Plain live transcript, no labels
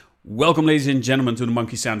Welcome, ladies and gentlemen, to the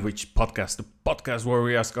Monkey Sandwich Podcast, the podcast where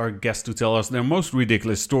we ask our guests to tell us their most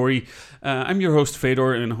ridiculous story. I'm your host,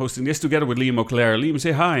 Fedor, and hosting this together with Liam O'Clair. Liam,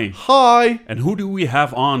 say hi. Hi! And who do we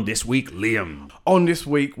have on this week, Liam? On this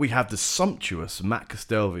week, we have the sumptuous Matt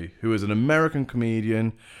Castelvi, who is an American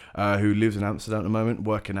comedian who lives in Amsterdam at the moment,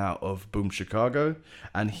 working out of Boom, Chicago.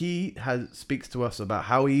 And he speaks to us about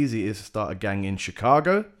how easy it is to start a gang in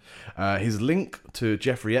Chicago, his link to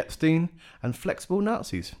Jeffrey Epstein, and flexible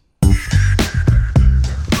Nazis.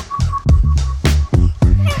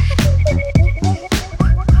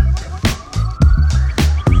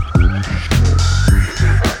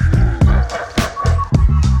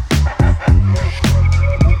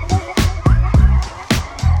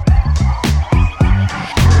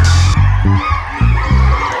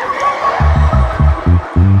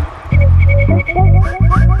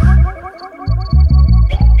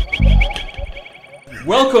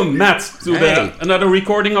 Welcome, Matt, to another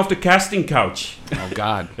recording of the Casting Couch. Oh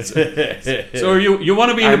God! So you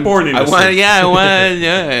want to be in the porn industry? I want.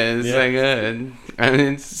 Yeah, it's like I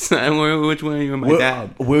mean, which one are you and my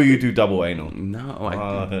dad? Will you do double anal? No,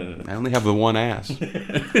 I only have the one ass.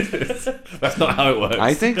 That's not how it works.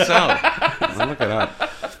 I think so. I'll look it up.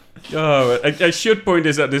 Oh, I should point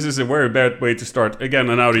this out. This is a very bad way to start again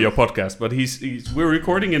an audio podcast. But we're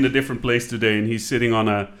recording in a different place today, and he's sitting on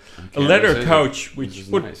a leather couch, which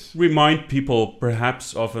would remind people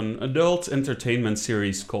perhaps of an adult entertainment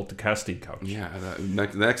series called The Casting Couch. Yeah, the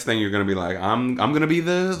next thing you're gonna be like, I'm gonna be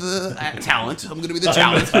the talent. I'm gonna be the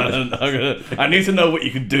talent. I need to know what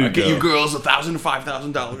you can do. Get you girls $1,000 to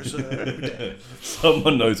 $5,000.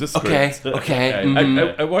 Someone knows a script.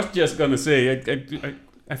 Okay. I was just gonna say,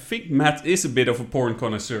 I think Matt is a bit of a porn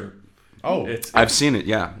connoisseur. Oh, I've seen it.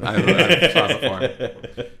 Yeah, I saw it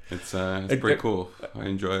before. It's pretty cool. I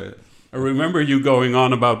enjoy it. I remember you going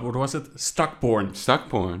on about, what was it? Stuck porn. Stuck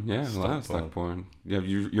porn. Yeah, a lot of stuck porn. Yeah,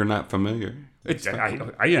 you're not familiar. I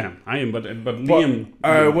am, but Liam.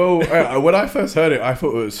 When I first heard it, I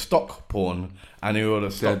thought it was stock porn, and it was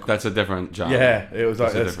a stock. That's a different genre. Yeah, it was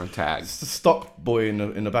like a different tag. It's a stock boy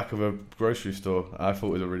in the back of a grocery store. I thought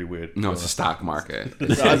it was really weird. No, it's a stock market.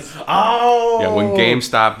 Oh, yeah. When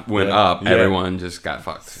GameStop went up, everyone just got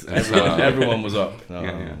fucked. Everyone was up.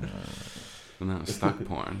 No, stock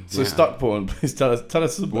porn. So stock porn. Please tell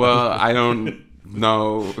us about. Well, I don't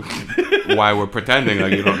know why we're pretending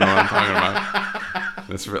like you don't know what I'm talking about.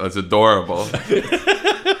 That's adorable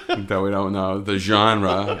that we don't know the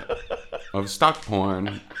genre of stock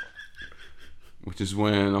porn, which is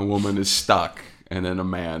when a woman is stuck and then a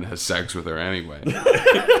man has sex with her anyway.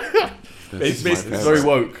 It's very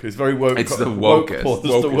woke. It's very woke. It's the wokest. Porn.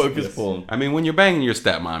 It's the wokest porn. I mean, when you're banging your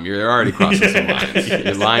stepmom, you're already crossing some lines.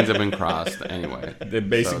 Your lines have been crossed anyway.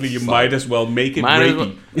 Basically, you might as well make it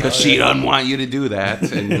rapey. Because she doesn't want you to do that.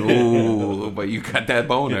 And but you got that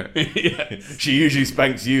boner. Yeah. She usually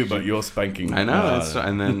spanks you, but you're spanking. I know.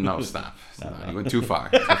 And then, stop. You went too far.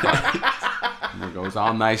 And it goes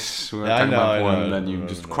all nice. We're talking about porn, and then you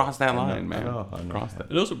just cross that line, man. I know. Crossed it.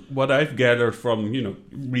 And also, what I've gathered from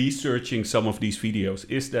researching some of these videos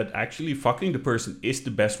is that actually fucking the person is the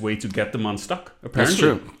best way to get them unstuck. Apparently, that's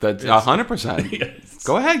true. That's 100%. Yes.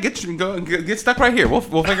 Go ahead, get stuck right here. We'll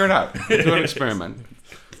figure it out. We'll do an experiment.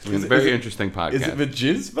 It's a very interesting podcast. Is it the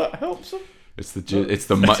jizz that helps them? It's the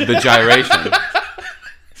gyration.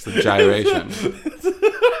 It's the gyration.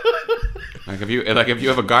 Like if you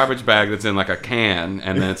have a garbage bag that's in like a can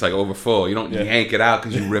and then it's like overfull, you don't yank it out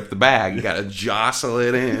because you rip the bag. You gotta jostle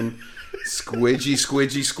it in,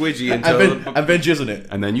 squidgy until and then jizz in it,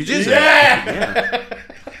 and then you jizz it. Yeah.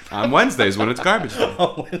 On Wednesdays when it's garbage day.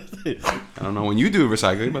 I don't know when you do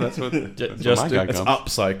recycling, but that's what. It's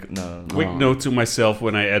upcycle. No. Quick note to myself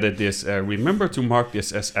when I edit this: remember to mark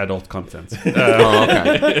this as adult content.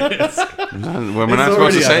 Okay. We're not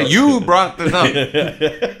supposed to say you brought this up.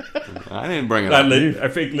 I didn't bring it up. I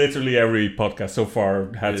think literally every podcast so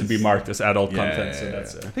far had to be marked as adult content. So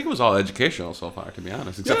that's I think it was all educational so far, to be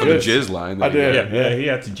honest, except for the jizz line. I did. Yeah, he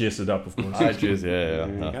had to jizz it up, of course. I jizz,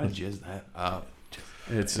 You gotta jizz that up.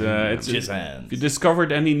 It's have you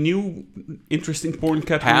discovered any new interesting porn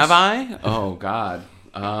categories? Have I? Oh God.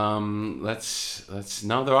 Let's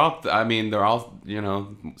no, they're all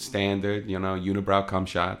standard, unibrow cum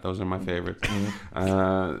shot. Those are my favorites.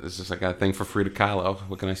 It's just like a thing for Frida Kahlo.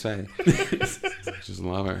 What can I say? Just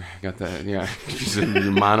love her. Got that, she's in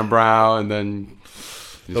monobrow, and then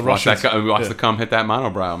The Russians watch the cum hit that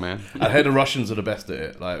monobrow, man. I heard the Russians are the best at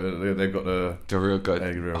it. Like they've got they're real good.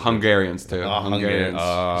 Real Hungarians too. Hungarians.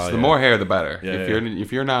 The more hair, the better. Yeah,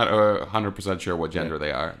 if you're not 100% sure what gender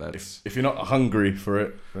they are, that's if you're not hungry for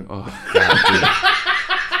it. Oh, God,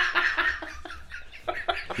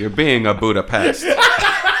 You're being a Budapest.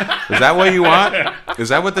 Is that what you want? Is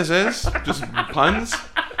that what this is? Just puns?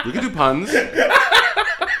 We can do puns.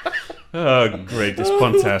 Oh, great. It's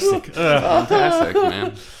fantastic. Fantastic,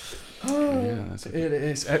 man. Yeah, it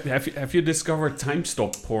is. Have you discovered time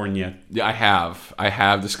stop porn yet? Yeah, I have. I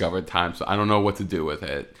have discovered time. So I don't know what to do with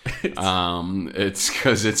it. It's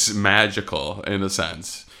because it's magical in a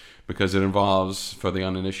sense. Because it involves, for the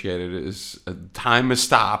uninitiated, is time is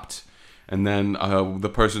stopped. And then the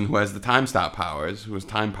person who has the time stop powers, who has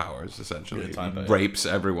time powers, essentially, rapes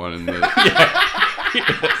everyone in the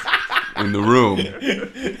in the room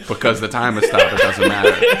because the time is stopped. It doesn't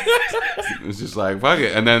matter. It's just like fuck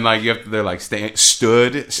it. And then like you have to, they're like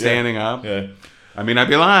standing up. Yeah. I mean, I'd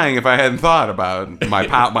be lying if I hadn't thought about my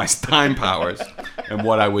time powers and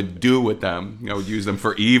what I would do with them. I would use them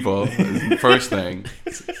for evil. Is the first thing.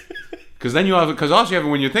 Because then also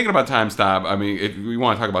when you're thinking about time stop, I mean, if we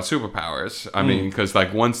want to talk about superpowers, I mean, because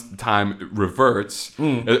like once time reverts,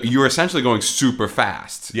 you're essentially going super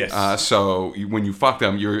fast. Yes. So when you fuck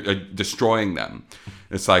them, you're destroying them.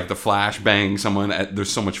 It's like the Flash bang someone.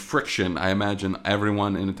 There's so much friction. I imagine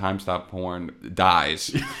everyone in a time stop porn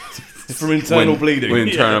dies. From internal bleeding.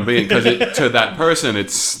 Internal bleeding. Because to that person,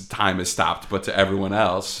 it's time is stopped. But to everyone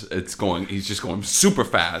else, he's just going super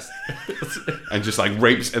fast. And just like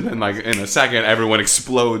rapes. And then like in a second, everyone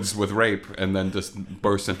explodes with rape. And then just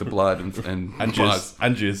bursts into blood and jizz.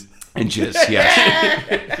 And jizz. And jizz,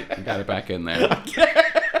 yes. You got it back in there.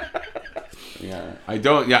 Yeah, it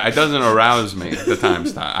doesn't arouse me, the time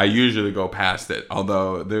stop. I usually go past it,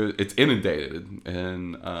 although it's inundated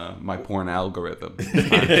in my porn algorithm.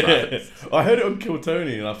 I heard it on Kill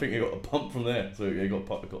Tony, and I think it got a pump from there, so it got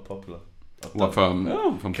popular. What,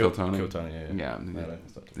 from Kill Tony? Kill Tony, yeah.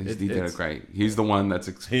 He did it great. He's the one that's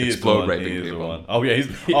explode raping people. Oh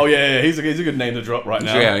yeah, he's a good name to drop right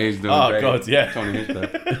now. Yeah, he's doing great. Oh god, yeah. Tony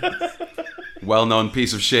Hinchcliffe. Well-known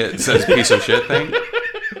piece of shit. It says piece of shit thing.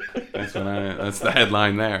 That's the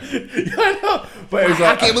headline there. Yeah, I know. But it was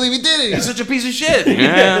like, I can't believe he did it. He's such a piece of shit.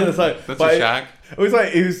 Yeah, it's like, that's a shock. It was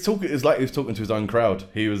like he was talking to his own crowd.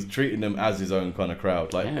 He was treating them as his own kind of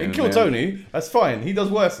crowd. Like in Kill Tony, that's fine. He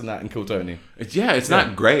does worse than that in Kill Tony. It's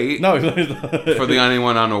not great. No, it's not. For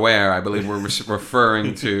anyone unaware, I believe we're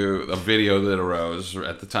referring to a video that arose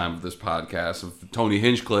at the time of this podcast of Tony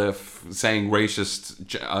Hinchcliffe saying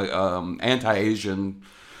racist, anti-Asian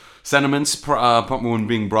sentiments when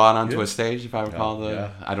being brought onto a stage, if I recall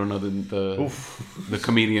I don't know the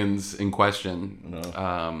comedians in question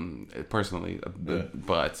personally,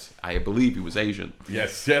 but I believe he was Asian.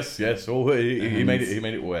 Yes. Oh, he made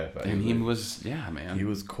it aware. And he was man. He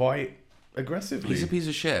was quite aggressively. He's a piece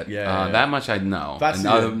of shit. Yeah. That much I know.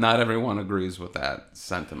 Not everyone agrees with that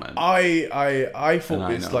sentiment. I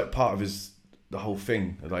thought it's like part of the whole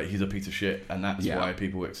thing, like he's a piece of shit, and that's why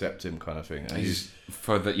people accept him, kind of thing. And it's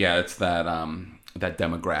that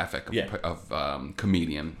demographic of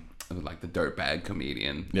comedian, like the dirtbag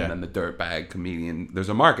comedian, and then the dirtbag comedian. There's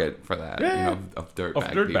a market for that, of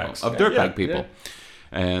dirtbag people,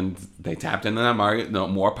 and they tapped into that market. No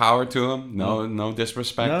more power to them. No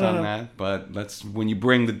disrespect on that, but when you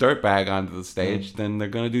bring the dirtbag onto the stage, then they're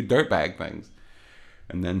gonna do dirtbag things.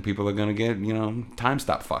 And then people are going to get, time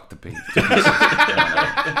stop fucked to pieces. If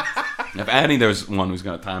any, there's one who's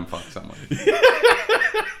going to time fuck someone.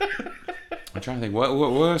 I'm trying to think, what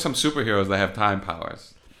are some superheroes that have time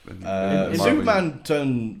powers? Superman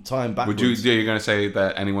turned time backwards. You're going to say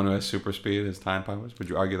that anyone who has super speed has time powers? Would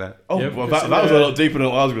you argue that? Oh, well, that was a lot deeper than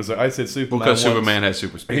what I was going to say. I said Superman. Because Superman has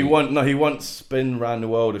super speed. He once spin around the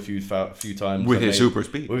world a few times with his super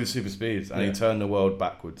speed. With his super speeds, and he turned the world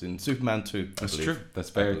backwards in Superman 2. That's true. That's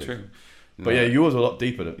very true. But yours was a lot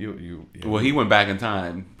deeper than you. Well, he went back in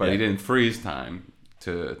time, but he didn't freeze time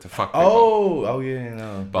to fuck people.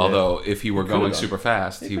 No. But although if he were going super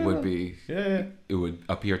fast, he would be. Yeah. It would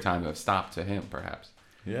appear time to have stopped to him, perhaps.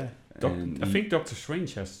 Yeah. I think Doctor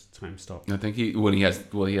Strange has time stop. I think he has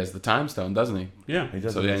the time stone, doesn't he? Yeah, he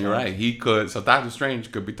does. So then you're right. He could. So Doctor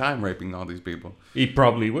Strange could be time raping all these people. He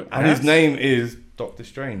probably would. And his name is Doctor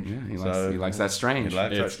Strange. Yeah, he likes that strange. He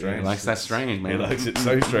likes that strange, man. He likes it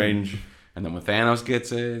so strange. And then when Thanos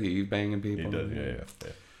gets it, he's banging people. He does.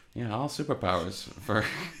 Yeah. All superpowers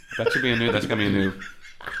that should be that's gonna be a new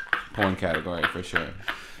porn category for sure.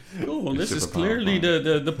 Cool. Well, this is clearly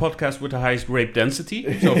the podcast with the highest rape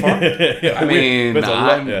density so far. I mean,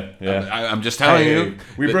 I'm just telling you.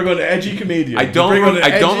 We bring on edgy comedians. I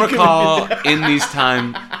don't recall in these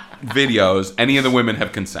time videos any of the women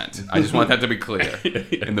have consent. I just want that to be clear.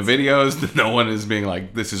 In the videos, no one is being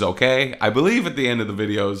like, this is okay. I believe at the end of the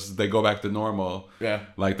videos, they go back to normal. Yeah.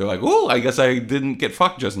 Like, they're like, oh, I guess I didn't get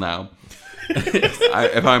fucked just now.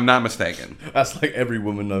 if I'm not mistaken. That's like every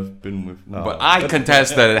woman I've been with. No. But I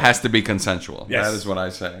contest that it has to be consensual. Yes. That is what I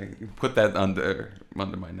say. Put that under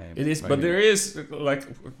my name. It is, Right but here. there is like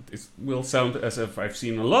it will sound as if I've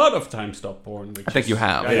seen a lot of time stop porn. I think you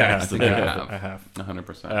have. I have. I think you have. I have.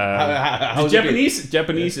 100%. The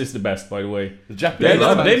Japanese is the best, by the way. The Japanese.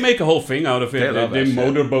 They make a whole thing out of They it. love They that shit.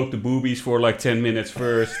 motorboat the boobies for like 10 minutes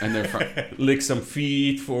first, and they're from, lick some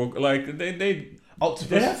feet for like they Octopus.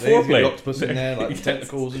 They have They use foreplay. octopus in there, like Yes.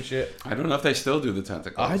 tentacles and shit. I don't know if they still do the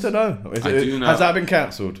tentacles. I don't know. Do know. Has that been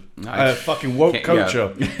cancelled? No, Fucking woke can't-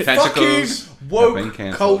 culture. yeah. Fucking Tentacles have been woke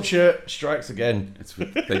cancelled. culture strikes again.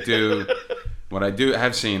 They do. What I do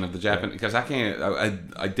have seen of the Japanese, because I can't.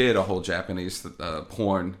 I did a whole Japanese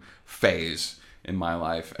porn phase in my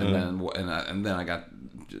life, and then I got,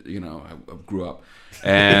 I grew up,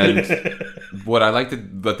 and what I like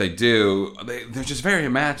that they do, they're just very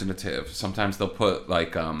imaginative. Sometimes they'll put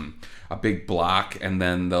like a big block, and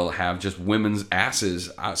then they'll have just women's asses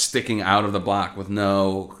sticking out of the block with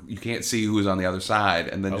you can't see who's on the other side,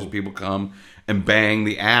 and then just people come and bang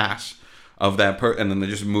the ass of that person, and then they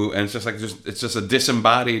just move, and it's just like it's just a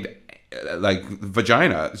disembodied like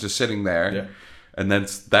vagina. It's just sitting there. Yeah. And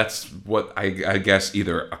that's what I guess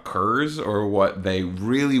either occurs or what they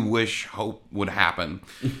really hope would happen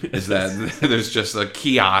is that there's just a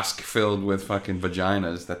kiosk filled with fucking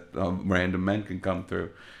vaginas that random men can come through.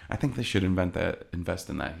 I think they should invest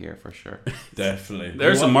in that here for sure. Definitely.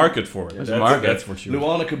 there's a market for it. There's a market. That's for sure.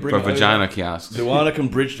 Luana could bring For it over. vagina kiosks. Luana can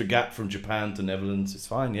bridge the gap from Japan to Netherlands. It's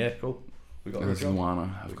fine. Yeah, cool. We got her a There's job.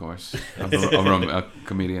 Luana, of course, a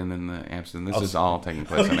comedian in Amsterdam. This is all taking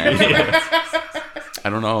place in Amsterdam. I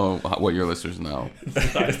don't know what your listeners know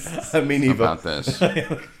I mean, either. about this.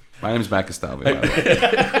 My name's Matt Castalvi, by the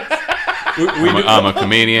way. We do- I'm a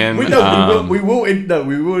comedian. We will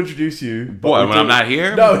introduce you. but What, we when do- I'm not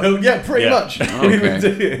here? No, yeah, pretty Yeah. much.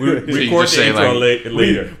 Okay. we you record just the say, intro like,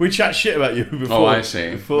 later. We chat shit about you before. Oh, I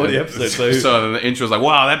see. Before the episode. So the intro's like,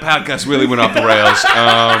 wow, that podcast really went off the rails.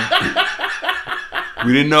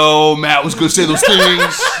 We didn't know Matt was going to say those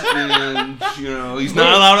things. And, he's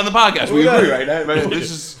not allowed on the podcast. We agree, right? This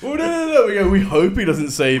is... Well, no. We hope he doesn't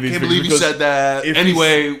say these Can't things. believe you because said that. if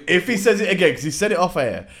Anyway... if he says it again, because he said it off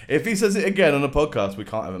air. If he says it again on a podcast, we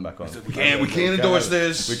can't have him back on. We can't endorse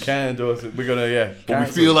this. We can't endorse it. We're gonna, But we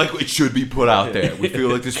feel like it should be put out there. We feel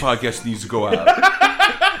like this podcast needs to go out.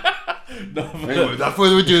 Anyway, without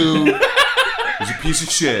further ado, he's a piece of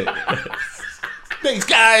shit. Thanks,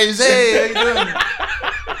 guys. Hey, how you doing?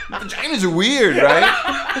 Vaginas are weird, right?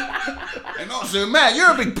 And also, Matt,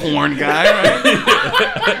 you're a big porn guy, right? You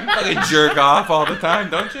fucking jerk off all the time,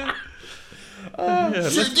 don't you?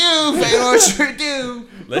 Sure do, Fedor, sure do.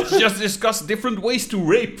 Let's just discuss different ways to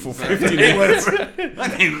rape for 15 minutes.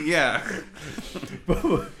 I mean, yeah.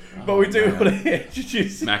 But we do want to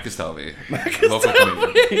introduce Matt Castalvi, local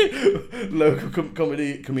comedian. local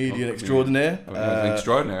comedian extraordinaire.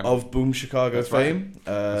 Extraordinaire. Of Boom Chicago fame.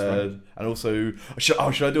 And also, should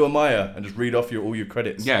I do a Maya and just read off all your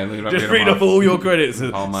credits? Yeah, Just read off all your credits.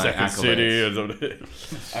 All my Second accolades. City and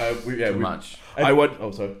something. Too much.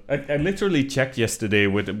 Sorry. I literally checked yesterday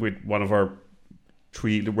with one of our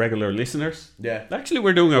 3 regular listeners. Yeah. Actually,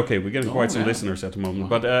 we're doing okay. We're getting quite some yeah. listeners at the moment.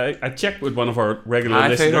 But I checked with one of our regular Hi,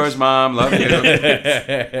 listeners. Fedor's mom. Love you.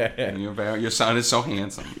 And your son is so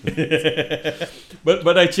handsome.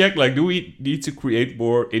 But I checked, like, do we need to create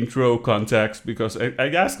more intro context? Because I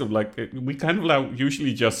asked him, like, we kind of like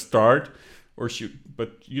usually just start, or should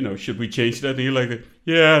we change that? And he's like,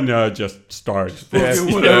 yeah, no, just start. Yeah.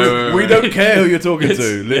 We don't care who you're talking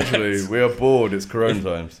to. Literally, we are bored. It's Corona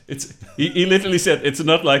times. He literally said, it's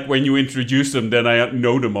not like when you introduce them, then I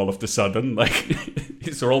know them all of a sudden. Like,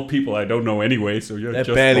 these are all people I don't know anyway, so you're They're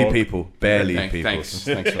just barely bored. people. Barely people. Thanks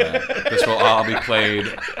for that. This will all be played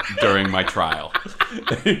during my trial.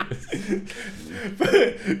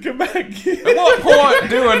 Come back. At what point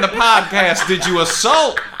during the podcast did you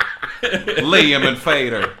assault Liam and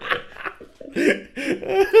Fader?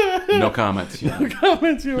 No comments. No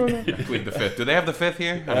Comments, Your Honor. Plead the fifth. Do they have the fifth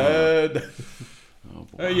here?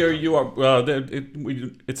 You are. Well,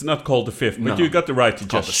 it's not called the fifth, but No. you got the right to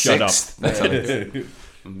Called just the shut up. sixth. That's how it is.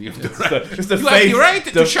 You have the right, It's the you faith. have the right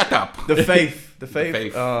to shut up. The faith. The faith.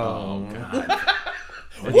 Faith. Oh. God.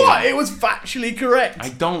 What? It was factually correct. I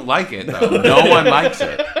don't like it, though. No one likes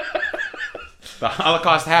it. The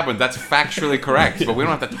Holocaust happened. That's factually correct, but we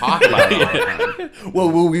don't have to talk about it all the time.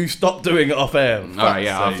 Well, will you stop doing it off air? All right,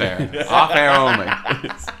 yeah, off air. Off air only.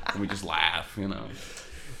 And we just laugh,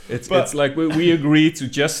 It's like we agreed to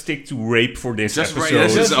just stick to rape for this episode.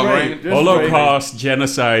 This is Holocaust,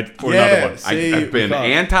 genocide for another one. I've been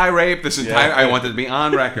anti-rape this entire. I wanted to be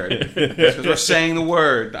on record because we're saying the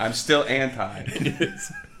word. I'm still anti.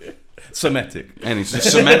 Semitic. And it's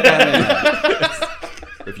just cement that in.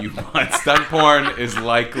 If you want, stunt porn is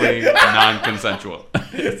likely non-consensual.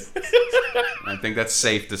 I think that's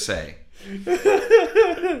safe to say.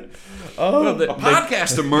 A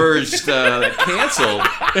podcast emerged that canceled.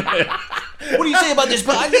 What do you say about this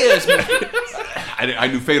podcast? I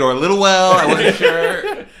knew Fedor a little well. I wasn't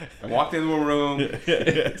sure. I walked into a room.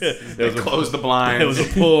 They closed the blinds. There was a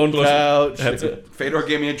porn couch. Fedor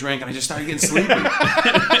gave me a drink, and I just started getting sleepy.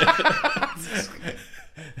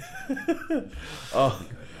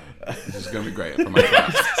 This is gonna be great for my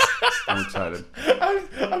class. I'm excited.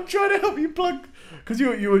 I'm trying to help you plug because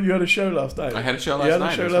you had a show last night. I had a show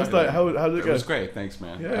last night. How did it go? It was great. Thanks,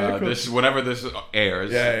 man. Yeah, cool. Whenever this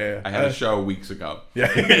airs, I had a show weeks ago.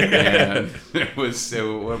 Yeah. And it was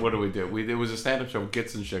what do we do? It was a stand-up show with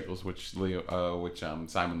Gits and Shickles, which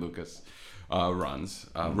Simon Lucas runs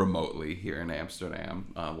remotely here in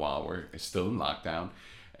Amsterdam while we're still in lockdown.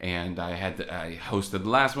 And I hosted the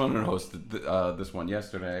last one and hosted this one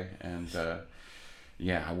yesterday, and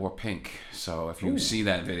I wore pink. So if you see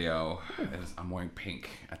that video, I'm wearing pink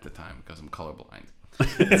at the time because I'm colorblind.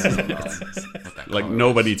 Like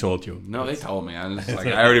nobody told you. No, they told me. I was like,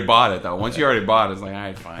 I already bought it though. Once you already bought it, it's like, all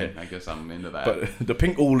right, fine. I guess I'm into that. But the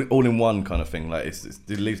pink all in one kind of thing, like it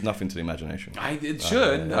leaves nothing to the imagination. It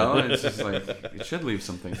should. No, it's just like it should leave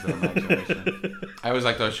something to the imagination. I always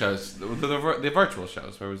like those shows, the virtual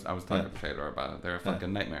shows where I was talking to Fedor about it. They're a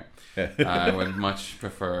fucking nightmare. Yeah. I would much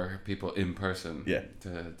prefer people in person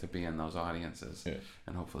to be in those audiences,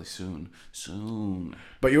 and hopefully soon.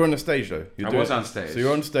 But you're on the stage though. I was on stage. So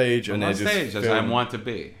you're on stage, I'm and on stage as I want to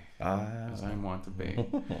be. As I want to be,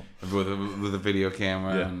 with a video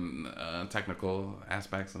camera and technical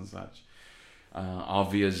aspects and such, all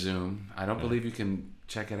via Zoom. I don't believe you can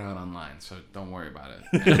check it out online, so don't worry about it.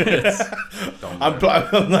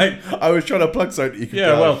 I was trying to plug something.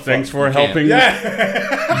 Thanks for helping. You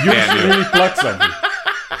should really plug something.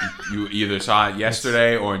 You either saw it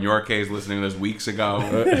yesterday, or in your case, listening to this weeks ago.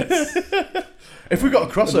 If we got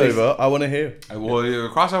a crossover, I want to hear. Well, the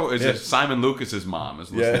crossover is just Simon Lucas's mom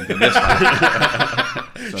is listening to this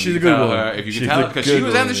one. So she's a good one. If you can tell her, because she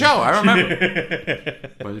was on the show, I remember.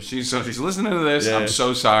 But if she's listening to this, I'm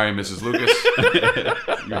so sorry, Mrs. Lucas.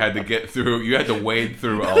 You had to get through. You had to wade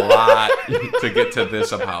through a lot to get to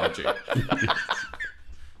this apology.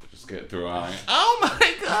 Just get through. Oh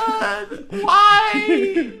my God!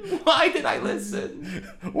 Why did I listen?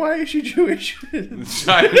 Why is she Jewish?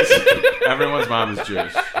 Everyone's mom is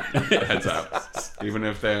Jewish. Heads up. Even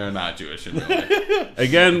if they're not Jewish in real life.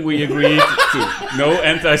 Again, we agreed to no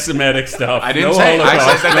anti-Semitic stuff. I didn't no say. Holocaust,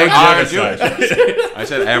 I said they are Jewish. I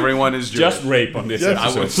said everyone is Jewish. Just rape on this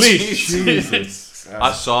episode. Please. Jesus.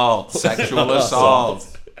 Assault. Sexual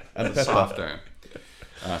assault. And softer.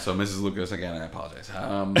 So Mrs. Lucas, again, I apologize.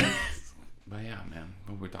 But yeah, man,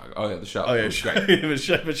 what were we talking? Oh yeah, the show. Oh yeah, it was great.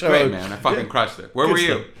 the show. Great, man. I fucking crushed it. Where were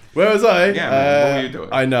you? Where was I? Yeah, man, what were you doing?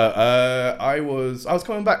 I know. I was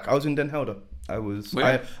coming back. I was in Den Helder. I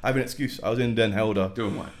have an excuse. I was in Den Helder.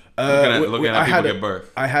 Doing what? Looking at people give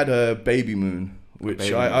birth. I had a baby moon,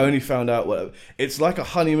 which I only found out. It's like a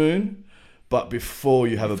honeymoon, but before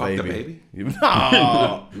you have a baby. Fucked a baby?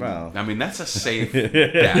 No. Well. I mean, that's a safe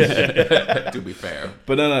guess, to be fair.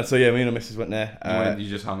 But no. So yeah, me and the missus went there. You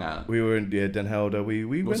just hung out. We were in Den Helder.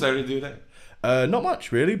 We What's there to do there? Not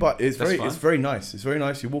much really, but it's very nice. It's very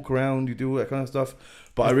nice. You walk around, you do all that kind of stuff.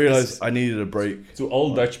 But I realized I needed a break. To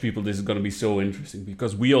all Dutch people, this is going to be so interesting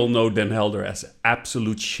because we all know Den Helder as an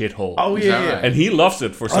absolute shithole. Oh yeah, and he loves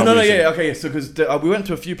it for some reason. Okay. So because we went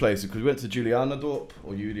to a few places, because we went to Julianadorp.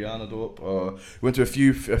 We went to a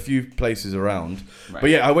few places around. Right. But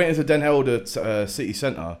yeah, I went into Den Helder city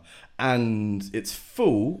centre. And it's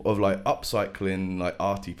full of like upcycling, like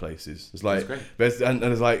arty places. It's like there's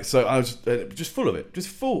like, so I was just full of it, just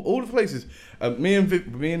full all the places. Me and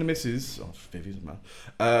the missus, Vivian's man,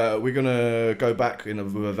 we're gonna go back with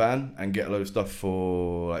a van and get a load of stuff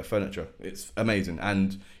for like furniture. It's amazing,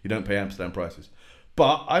 and you don't pay Amsterdam prices.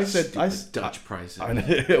 But I said, Dutch prices.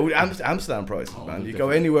 Amsterdam prices, man. You go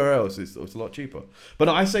anywhere else, it's a lot cheaper. But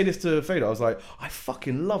no, I say this to Fedor. I was like, I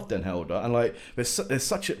fucking love Den Helder, and like, there's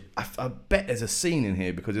such a. I bet there's a scene in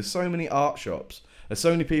here because there's so many art shops. There's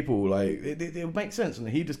so many people. Like, it makes sense, and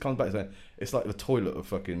he just comes back saying, "It's like the toilet of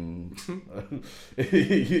fucking."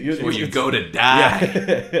 Where you go to die.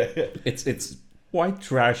 Yeah. It's white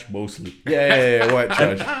trash mostly. Yeah, white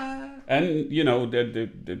trash. And you know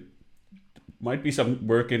the might be some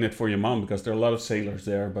work in it for your mom because there are a lot of sailors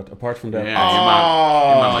there. But apart from that, Your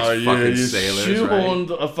mom likes fucking you sailors, shoehorned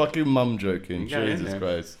right? a fucking mum joke in. You got in Jesus there.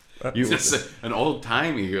 Christ. Just an old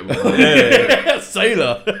timey.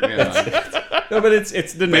 Sailor. no, but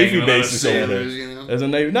it's the Navy bases over there. You know? There's a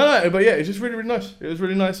Navy. No, but yeah, it's just really, really nice. It was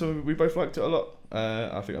really nice. So we both liked it a lot.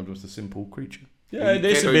 I think I'm just a simple creature. Yeah, it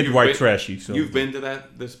is a bit white trashy. So you've been to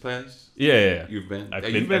this place? Yeah. You've been. I've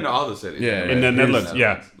You've been to all the cities. Yeah, in the yeah. Netherlands.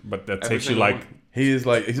 Yeah, but that Every takes you single like one. He's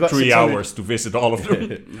about 3 600 hours to visit all of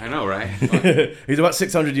them. I know, right? He's about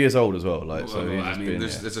 600 years old as well. Like, so Well, he's I just mean, been,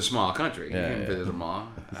 it's a small country. Yeah, You can yeah. visit them all.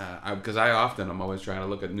 Because I'm always trying to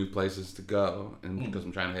look at new places to go, and because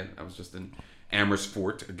I'm trying to hit. I was just in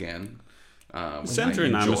Amersfoort again. The center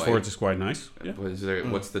in Amersfoort is quite nice. Yeah. But is there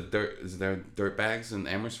what's the dirt? Is there dirt bags in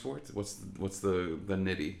Amersfoort? What's the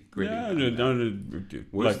nitty gritty? Yeah,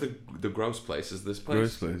 Where's like, the gross place? Is this place?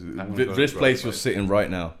 Gross place. I wanna go to This the place gross you're sitting right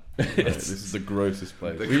now. Like, this is the grossest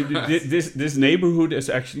place. this neighborhood is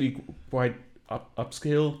actually quite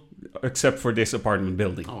upscale, except for this apartment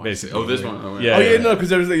building. Oh, I see. basically. Oh, this one. Oh, Yeah. Oh yeah, no,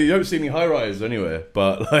 because you don't see any high rises anywhere,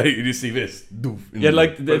 but like you just see this. Yeah,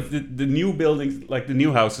 like the new buildings, like the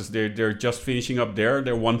new houses, they're just finishing up there.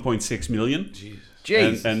 They're 1.6 million.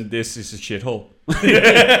 Jesus. And this is a shithole.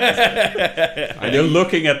 And you're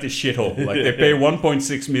looking at the shithole. Like they pay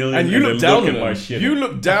 1.6 million, and you look down on at my them. shithole. You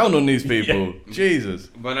look down on these people. Jesus.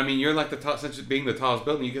 But I mean, you're like since being the tallest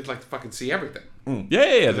building, you get like to fucking see everything. Yeah. Because The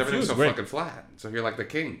everything's view's so great. fucking flat. So you're like the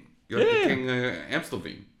king. You're like Yeah. the king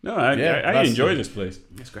Amstelveen. No, Yeah, I that's enjoy it. this place.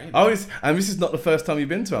 That's great. And this is not the first time you've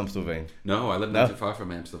been to Amstelveen. No, I live not too far from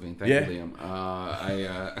Amstelveen. Thank Yeah. you,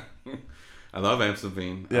 Liam. I love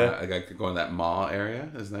Amstelveen. Yeah. I could go in that mall area.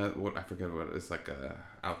 Isn't that what I forget what it's like a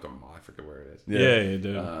outdoor mall? I forget where it is.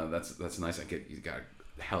 Yeah. That's nice. You got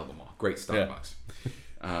a hell of a mall. Great Starbucks.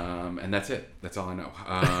 And that's it. That's all I know.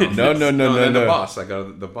 No. Then the boss. I go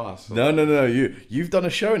to the boss. No. You've done a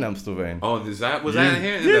show in Amstelveen. Oh, was that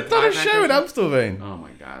here? You've done a show in Amstelveen. Oh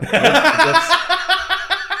my god.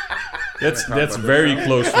 That's very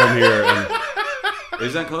close from here. And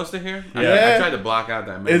Is that close to here? Yeah. I tried to block out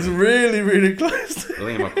that memory. It's really, really close.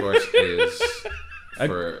 Liam, of course, is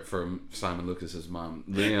for Simon Lucas's mom.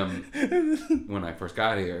 Liam, when I first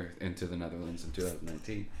got here into the Netherlands in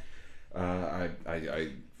 2019, I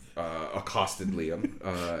accosted Liam,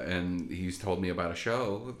 and he's told me about a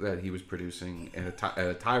show that he was producing at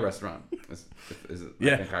a Thai restaurant. Is it,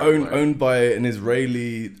 I think I was owned by an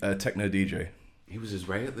Israeli techno DJ. He was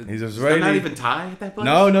Israeli. He's Is Israeli. that not even Thai at that place?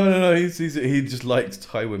 No. He just likes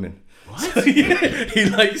Thai women. What? He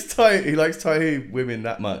likes Thai women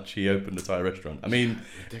that much. He opened a Thai restaurant. I mean,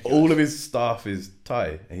 all of his staff is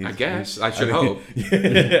Thai. I guess. I should hope.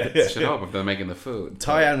 Yeah. I should hope if they're making the food.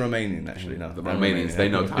 Thai and Romanian, actually. No, The and Romanians, they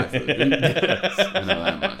know Thai food. I know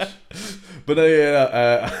that much. But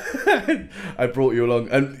I brought you along,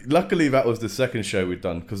 and luckily that was the second show we'd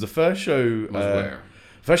done because the first show Where?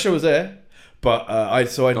 First show was there, but I'd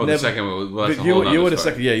never. The second one. Well, that's a you whole were nother the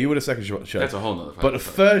story. second. Yeah, you were the second show. That's a whole nother. But the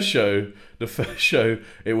first show,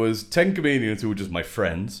 it was 10 comedians who were just my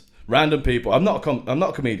friends, random people. I'm not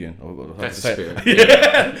a comedian. That's the spirit.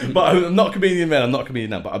 Yeah, but I'm not a comedian then. I'm not a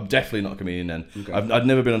comedian now, but I'm definitely not a comedian then. Okay. I'd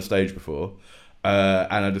never been on stage before,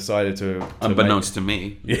 and I decided to Unbeknownst to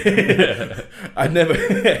me.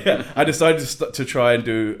 I decided to try and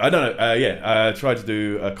do. I don't know. I tried to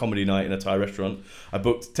do a comedy night in a Thai restaurant. I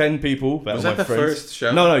booked 10 people. Was were that my the friends. first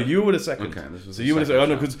show? No, you were the second. Okay, this was so the you were the second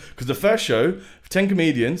second. show. Because the first show, 10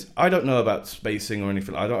 comedians. I don't know about spacing or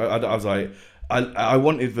anything. I was like, I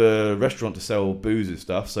wanted the restaurant to sell booze and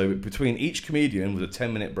stuff. So between each comedian was a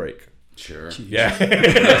 10-minute break. Sure. Yeah.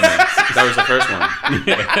 That was the first one.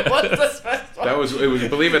 What's the first one?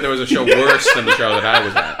 Believe it, there was a show worse than the show that I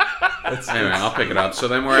was at. Anyway, I'll pick it up. So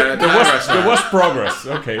then we're at a Thai restaurant. there was progress.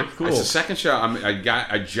 Okay, cool. It's the second show.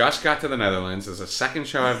 I just got to the Netherlands. It's the second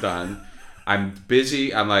show I've done. I'm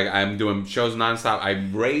busy. I'm doing shows nonstop. I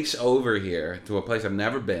race over here to a place I've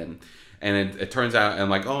never been. And it turns out,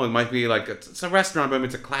 and it might be it's a restaurant, but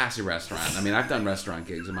it's a classy restaurant. I mean, I've done restaurant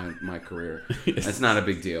gigs in my career. Yes. It's not a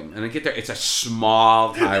big deal. And I get there, it's a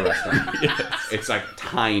small Thai restaurant. Yes. It's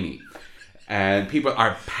tiny. And people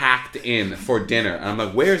are packed in for dinner. And I'm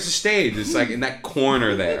like, where's the stage? It's in that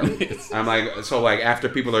corner there. Yes. I'm like, so after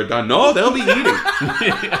people are done, no, they'll be eating.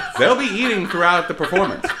 Yes. They'll be eating throughout the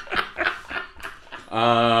performance.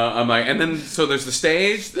 I'm like, and then so there's the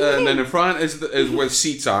stage, and then in front is where the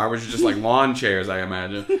seats are, which is just like lawn chairs, I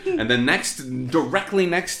imagine. And then directly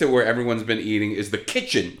next to where everyone's been eating is the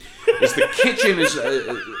kitchen. The kitchen is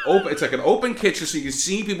open. It's like an open kitchen, so you can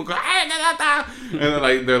see people go,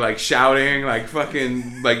 and they're like shouting like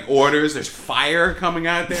fucking like orders. There's fire coming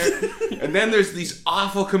out there, and then there's these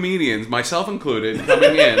awful comedians, myself included,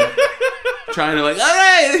 coming in, trying to like, all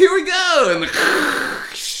right, here we go, and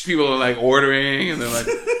people are like ordering, and they're like,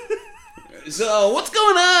 so what's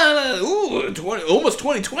going on? Almost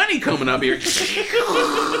 2020 coming up here.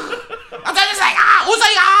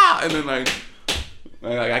 And then like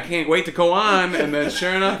I can't wait to go on, and then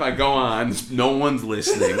sure enough, I go on. No one's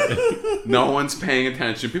listening. No one's paying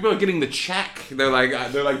attention. People are getting the check. They're like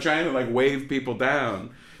trying to like wave people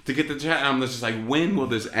down to get the check. I'm just like, when will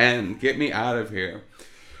this end? Get me out of here.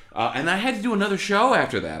 And I had to do another show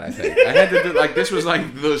after that, I think. I had to do, like, this was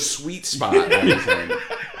like the sweet spot I was in.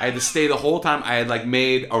 I had to stay the whole time. I had like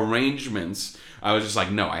made arrangements. I was just like,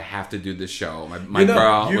 no, I have to do this show. My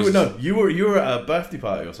girl you were at a birthday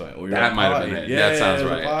party or something. Or that might have been it. Yeah, that sounds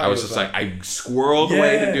right. I was just like, I squirreled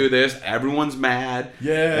away to do this. Everyone's mad.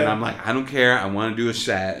 Yeah. And I'm like, I don't care. I want to do a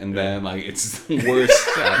set. And then like, it's the worst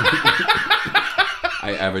set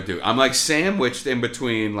I ever do. I'm like sandwiched in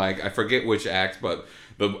between, like, I forget which act, but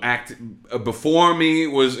the act before me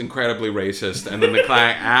was incredibly racist, and then the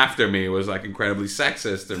act after me was like incredibly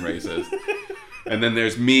sexist and racist. And then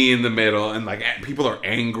there's me in the middle, and like people are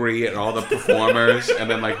angry at all the performers, and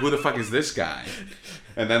then like, who the fuck is this guy?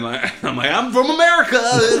 And then like, I'm from America.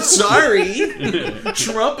 Sorry,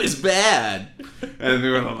 Trump is bad. And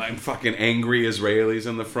there were like fucking angry Israelis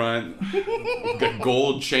in the front, got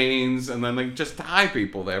gold chains, and then like just Thai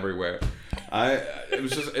people everywhere. It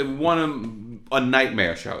was just a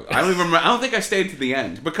nightmare show. I don't think I stayed to the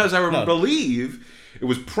end because I believe it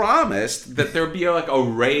was promised that there'd be like a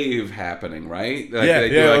rave happening, right? Like, they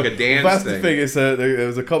do like a dance that's thing. The thing is, there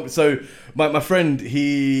was a so my friend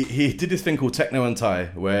he did this thing called Techno and Thai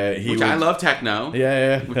where I love techno,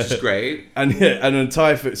 which is great, and then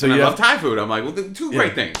Thai food. So I love Thai food. I'm like, well, two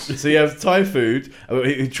great things. So you have Thai food.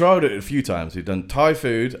 He tried it a few times. He'd done Thai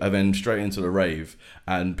food and then straight into the rave,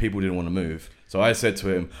 and people didn't want to move. So I said to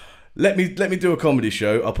him, Let me do a comedy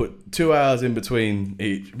show. I'll put 2 hours in between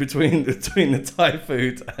the Thai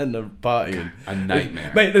food and the partying. A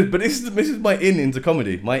nightmare, mate. But this is my into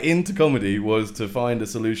comedy. My into comedy was to find a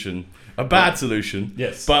solution, a bad solution,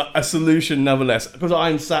 yes, but a solution nonetheless. Because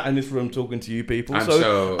I'm sat in this room talking to you people,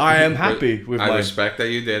 so I am happy with. I respect that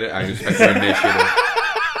you did it. I respect your initiative.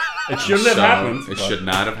 It shouldn't have happened. It should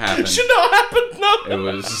not have happened. It should not have happened. No, it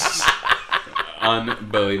was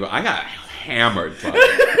unbelievable. I got hammered.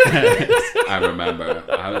 I remember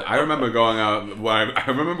going out. I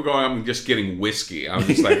remember going out and just getting whiskey. I was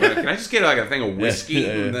just like, can I just get like a thing of whiskey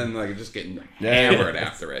and then like just getting hammered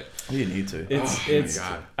after it? You need to. It's.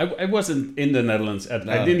 I wasn't in the Netherlands. I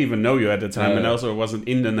didn't even know you at the time, and also I wasn't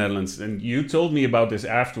in the Netherlands. And you told me about this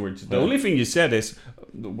afterwards. The only thing you said is,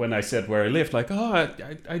 when I said where I lived, like,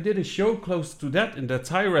 I did a show close to that in that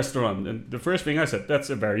Thai restaurant, and the first thing I said, that's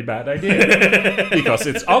a very bad idea, because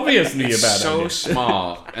it's obviously a bad idea. So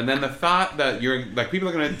small, and then the thought that you're like, people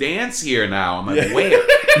are gonna dance here now. I'm like, where?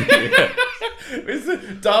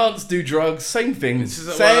 It's dance, do drugs, same thing.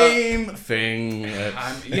 Same thing.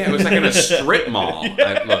 It was like in a strip mall.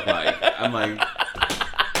 It looked like. I'm like.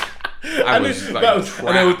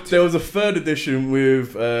 There was a third edition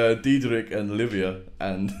with Diederik and Olivia,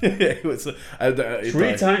 and it was 3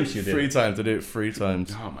 times you did. 3 times. I did it 3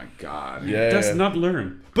 times. Oh my god! Yeah, does not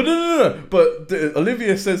learn. But no. But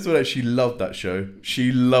Olivia says to her that she loved that show.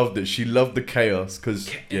 She loved it. She loved the chaos because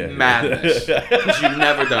madness. Because you've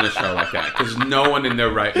never done a show like that. Because no one in their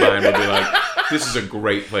right mind would be like, "This is a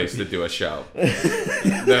great place to do a show."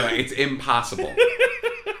 They're like, it's impossible.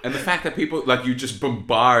 And the fact that people, like, you just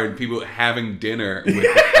bombard people having dinner with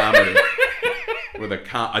a comedy, with a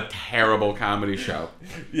terrible comedy show,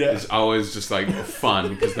 is always just like fun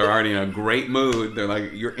because they're already in a great mood. They're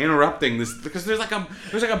like, you're interrupting this because there's like a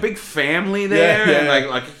big family there and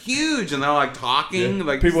like huge, and they're like talking,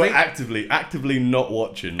 like people are actively not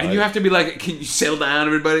watching, and you have to be like, can you settle down,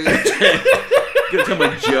 everybody? It's gonna become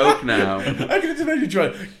a joke now. I can just imagine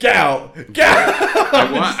trying. Get out! Dude,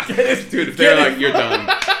 if they're like, you're done.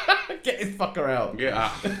 Get this fucker out.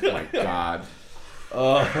 Yeah. Oh my god.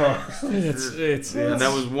 It's and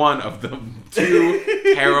that was one of the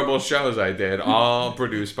 2 terrible shows I did, all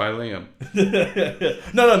produced by Liam.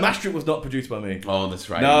 No, Maastricht was not produced by me. Oh, that's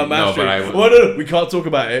right. No, Maastricht. No, we can't talk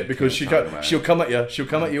about it because she'll come at you. She'll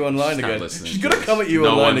come at you online again. She's gonna come at you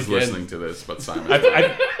online again. No one's listening to this but Simon.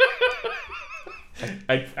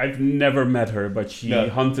 I've never met her, but she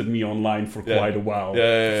hunted me online for quite a while,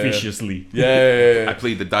 viciously. I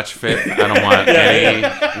plead the Dutch fit. I don't want any.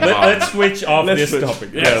 Let's switch off this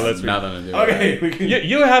topic. Yeah, let's. Nothing to do. Okay,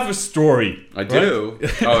 you have a story. I do.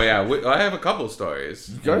 Right? Oh yeah, I have a couple stories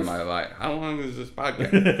in my life. How long is this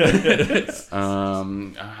podcast?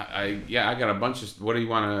 I got a bunch of. What do you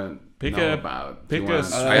want to know about? Pick a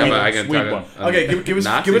sweet one. Okay, give us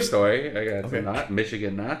Nazi story. I got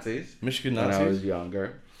Michigan Nazis. Michigan Nazis. When I was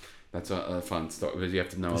younger. That's a fun story because you have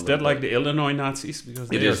to know. Is that like the Illinois Nazis? Because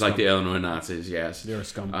it is like the Illinois Nazis. Yes, they're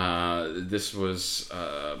scum. This was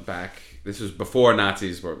back. This was before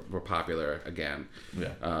Nazis were popular again.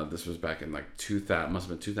 Yeah. This was back in like 2000. Must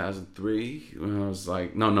have been 2003. When I was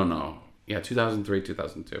like, no. Yeah, 2003,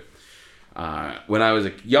 2002. When I was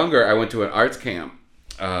younger, I went to an arts camp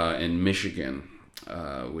in Michigan,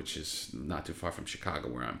 which is not too far from Chicago,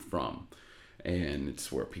 where I'm from. And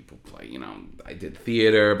it's where people play, I did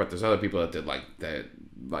theater, but there's other people that did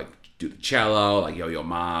do the cello, like Yo-Yo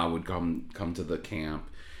Ma would come to the camp,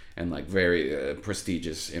 and like very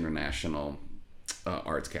prestigious international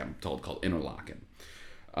arts camp called Interlaken.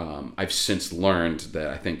 I've since learned that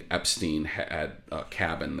I think Epstein had a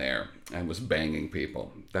cabin there and was banging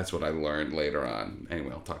people. That's what I learned later on.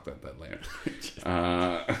 Anyway, I'll talk about that later.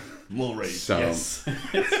 More rape. So, yes.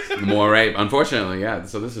 More rape. Unfortunately, yeah.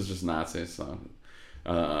 So this is just Nazis. So,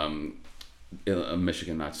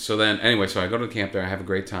 Michigan Nazis. So then, anyway, so I go to the camp there. I have a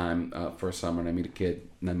great time for a summer, and I meet a kid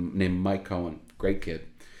named Mike Cohen. Great kid.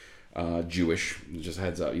 Jewish. Just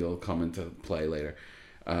heads up, you'll come into play later.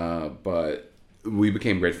 But we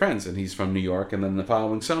became great friends, and he's from New York. And then the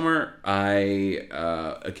following summer,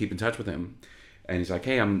 I keep in touch with him, and he's like,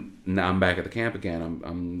 "Hey, I'm back at the camp again.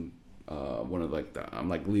 I'm one of I'm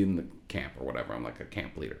like leading the camp or whatever. I'm like a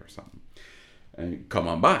camp leader or something. And come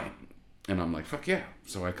on by." And I'm like, "Fuck yeah!"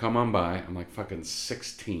 So I come on by. I'm like fucking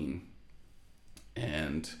 16,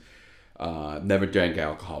 and never drank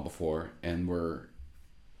alcohol before, and we're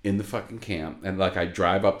in the fucking camp, and like I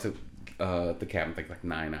drive up to the camp, like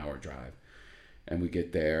 9-hour drive. And we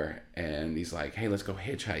get there, and he's like, "Hey, let's go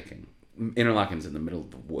hitchhiking." Interlaken's in the middle of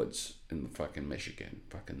the woods in the fucking Michigan.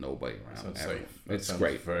 Fucking nobody around. It's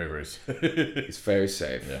great. Very, very safe. It's very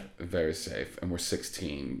safe. Yeah. Very safe. And we're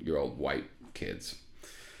 16-year-old white kids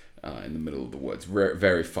in the middle of the woods.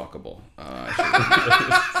 Very fuckable.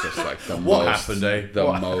 Just like the most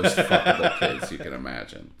fuckable kids you can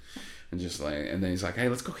imagine. And then he's like, "Hey,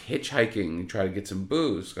 let's go hitchhiking and try to get some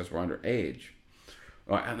booze because we're underage."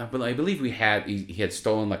 And I believe he had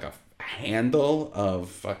stolen like a handle of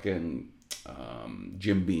fucking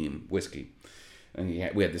Jim Beam whiskey, and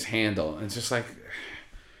we had this handle, and it's just like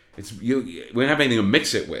we don't have anything to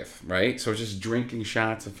mix it with, right? So we're just drinking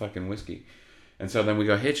shots of fucking whiskey, and so then we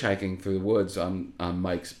go hitchhiking through the woods on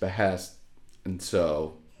Mike's behest, and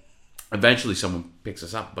so eventually someone picks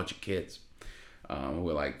us up, a bunch of kids.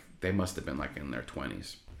 We're like, they must have been like in their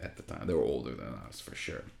 20s at the time. They were older than us for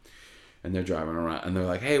sure. And they're driving around, and they're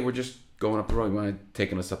like, "Hey, we're just going up the road. You want to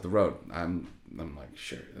take us up the road?" I'm like,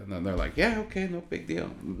 "Sure." And then they're like, "Yeah, okay, no big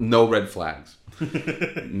deal. No red flags.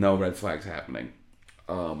 No red flags happening."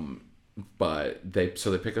 But they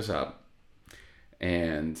pick us up,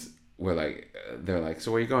 and they're like,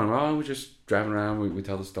 "So where are you going?" "Oh, we're just driving around. We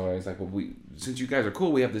tell the story." It's like, "Well, since you guys are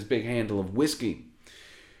cool, we have this big handle of whiskey,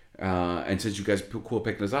 and since you guys are cool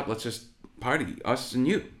picking us up, let's just party, us and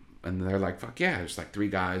you." And they're like, "Fuck yeah!" There's like 3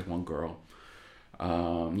 guys, 1 girl.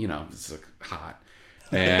 It's like hot,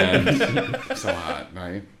 and so hot,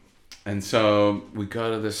 right? And so we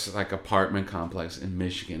go to this like apartment complex in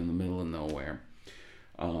Michigan, in the middle of nowhere.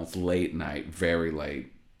 It's late night, very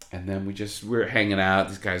late, and then we're hanging out.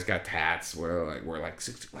 These guys got tats. We're like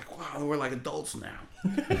 60, like wow, we're like adults now.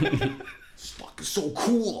 It's fucking so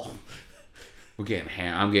cool. We're getting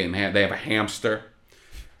I'm getting ham. They have a hamster.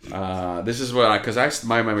 This is what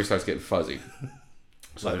my memory starts getting fuzzy.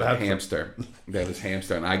 So like there's a hamster. They have this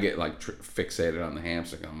hamster, and I get like fixated on the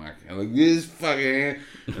hamster. I'm like this fucking.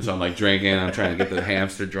 And so I'm like drinking. I'm trying to get the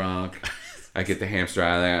hamster drunk. I get the hamster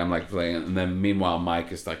out of there. I'm like playing, and then meanwhile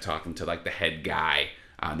Mike is like talking to like the head guy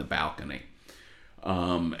on the balcony.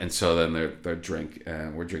 And so then we're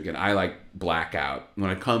drinking. I like black out. When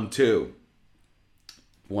I come to,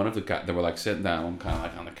 one of the guys, they were like sitting down. I'm kind of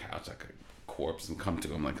like on the couch, like a corpse, and come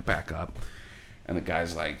to him like back up, and the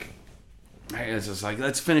guy's like, "Hey," it's just like,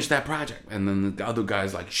 "Let's finish that project." And then the other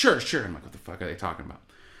guy's like, "Sure." I'm like, "What the fuck are they talking about?"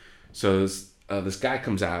 So this guy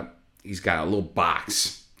comes out. He's got a little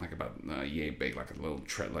box, like about yay big, like a little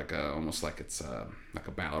almost like it's like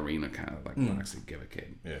a ballerina kind of like box you give a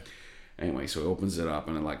kid. Yeah. Anyway, so he opens it up,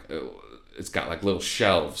 and it's got like little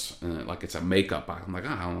shelves and like it's a makeup box. I'm like,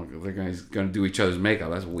 oh, they're gonna do each other's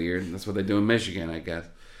makeup. That's weird. That's what they do in Michigan, I guess.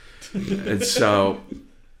 And so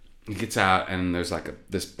he gets out and there's like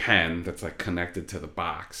this pen that's like connected to the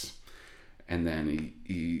box, and then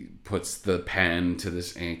he puts the pen to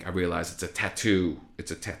this ink. I realize it's a tattoo.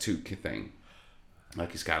 It's a tattoo thing.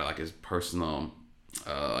 Like he's got like his personal,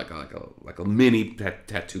 like a mini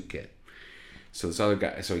tattoo kit. So this other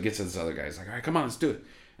guy, he gets to this other guy. He's like, all right, come on, let's do it.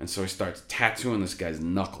 And so he starts tattooing this guy's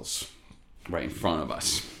knuckles right in front of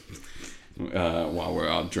us while we're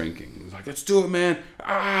all drinking. He's like, let's do it, man.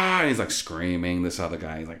 Ah! And he's like screaming. This other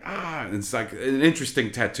guy, he's like, ah! And it's like an interesting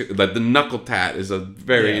tattoo. Like the knuckle tat is a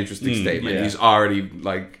very interesting statement. Yeah. He's already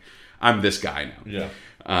like, I'm this guy now. Yeah.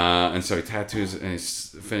 And so he tattoos and he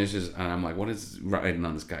finishes, and I'm like, what is writing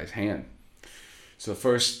on this guy's hand? So the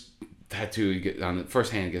first tattoo on the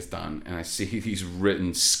first hand gets done, and I see he's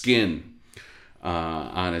written skin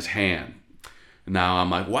on his hand. Now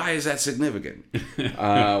I'm like, why is that significant?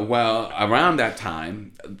 Well, around that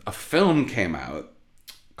time, a film came out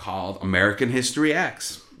called American History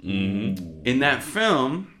X. Mm-hmm. In that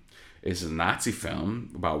film is a Nazi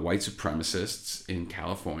film about white supremacists in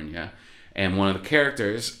California. And one of the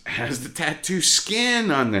characters has the tattoo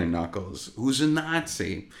skin on their knuckles, who's a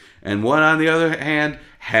Nazi. And one on the other hand,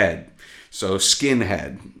 head. So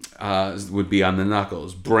skinhead would be on the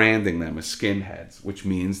knuckles, branding them as skinheads, which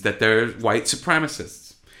means that they're white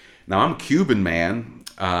supremacists. Now I'm a Cuban man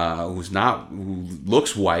who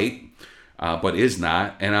looks white, but is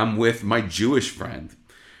not. And I'm with my Jewish friend.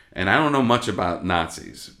 And I don't know much about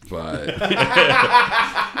Nazis, but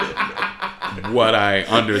what I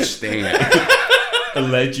understand.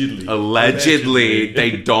 Allegedly,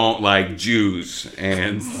 they don't like Jews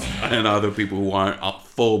and other people who aren't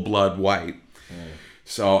full-blood white.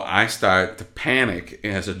 So I start to panic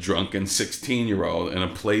as a drunken 16-year-old in a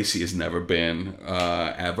place he has never been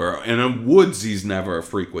ever, in a woods he's never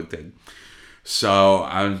frequented. So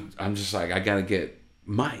I'm just like, I gotta get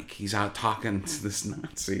Mike. He's out talking to this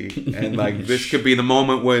Nazi, and like this could be the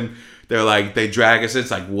moment when they're like, they drag us.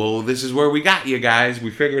 It's like, well, this is where we got you guys.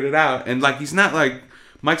 We figured it out. And like, Mike's not like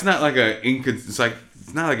it's not like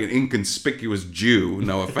an inconspicuous Jew.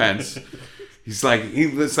 No offense. He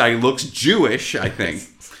looks Jewish. I think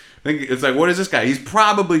it's like, what is this guy? He's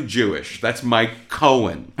probably Jewish. That's Mike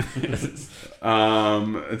Cohen.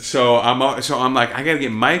 So I'm like, I gotta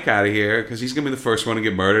get Mike out of here because he's gonna be the first one to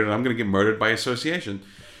get murdered, and I'm gonna get murdered by association.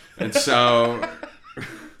 And so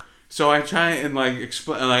I try and like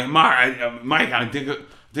explain, like, Mike, I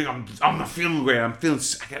think I'm not feeling great.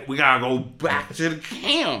 We gotta go back to the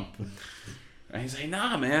camp. And he's like,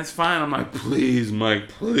 nah, man, it's fine. I'm like, please, Mike,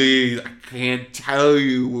 please. I can't tell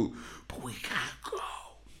you, but we gotta go.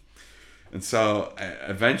 And so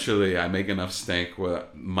eventually I make enough stink where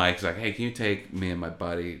Mike's like, hey, can you take me and my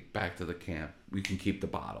buddy back to the camp? We can keep the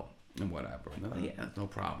bottle and whatever. And they're like, yeah, no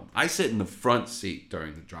problem. I sit in the front seat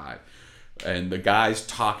during the drive. And the guy's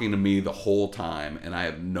talking to me the whole time, and I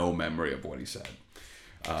have no memory of what he said.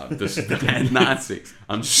 The Nazi.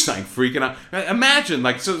 I'm just like freaking out. Imagine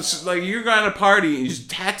like so like you're going to a party and you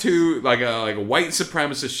just tattoo like a white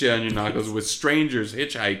supremacist shit on your knuckles with strangers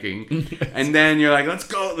hitchhiking, and then you're like, let's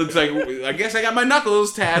go. It's like, I guess I got my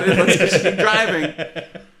knuckles tatted. Let's just keep driving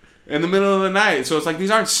in the middle of the night. So it's like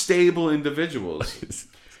these aren't stable individuals.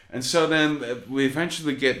 And so then we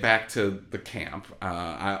eventually get back to the camp.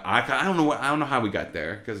 I don't know how we got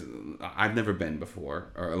there because I've never been before,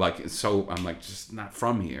 or like, so I'm like just not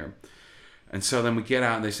from here. And so then we get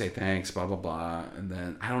out and they say thanks, blah blah blah, and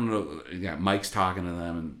then I don't know. Yeah, Mike's talking to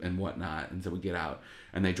them and whatnot. And so we get out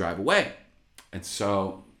and they drive away. And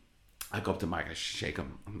so I go up to Mike, I shake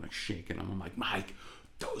him. I'm like shaking him. I'm like, Mike,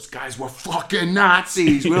 those guys were fucking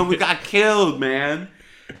Nazis. We got killed, man.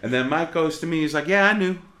 And then Mike goes to me. He's like, yeah, I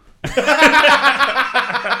knew. And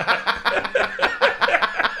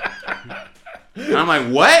I'm like,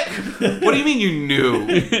 what? What do you mean you knew?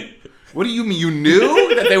 What do you mean you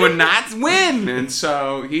knew that they were not when? And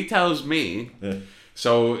so he tells me.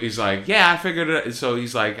 So he's like, yeah, I figured it. So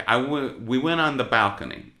he's like, we went on the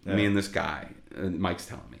balcony. Me and this guy. Mike's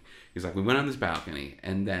telling me. He's like, we went on this balcony,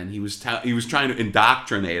 and then he was trying to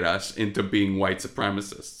indoctrinate us into being white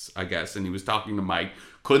supremacists, I guess. And he was talking to Mike.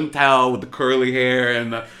 Couldn't tell with the curly hair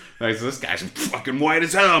and the. Like, so this guy's fucking white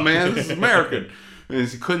as hell, man. This is American. And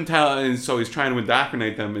he couldn't tell, and so he's trying to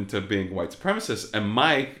indoctrinate them into being white supremacists. And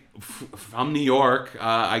Mike, from New York,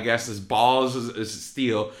 I guess his balls is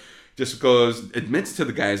steel, just admits to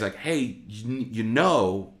the guy, he's like, hey, you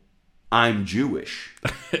know I'm Jewish,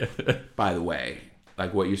 by the way.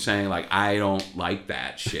 Like what you're saying, like, I don't like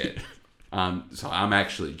that shit. So I'm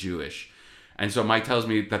actually Jewish. And so Mike tells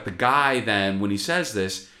me that the guy then, when he says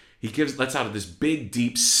this, he lets out this big,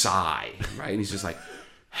 deep sigh, right? And he's just like,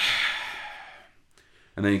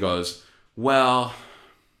 and then he goes, well,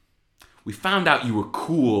 we found out you were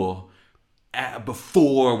cool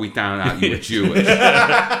before we found out you were Jewish.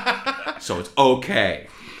 So it's okay.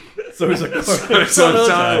 So it's a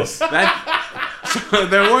so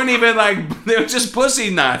there weren't even like, they were just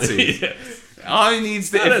pussy Nazis. Yeah. All he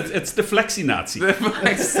needs to... It's the flexi Nazi.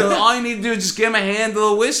 So all you need to do is just give him a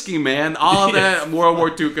handle of whiskey, man. All of that World War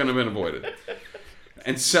II could have been avoided.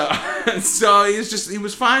 And so he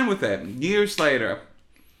was fine with it. Years later,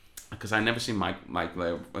 because I never seen Mike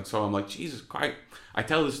live, and so I'm like, Jesus Christ. I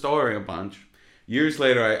tell the story a bunch. Years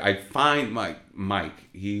later, I find Mike.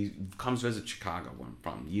 He comes visit Chicago where I'm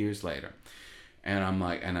from, years later. And I'm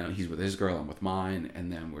like, and he's with his girl, I'm with mine,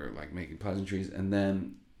 and then we're like making pleasantries, and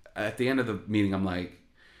then at the end of the meeting, I'm like,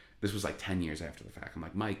 this was like 10 years after the fact. I'm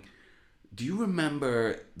like, Mike, do you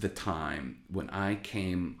remember the time when I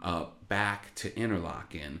came up back to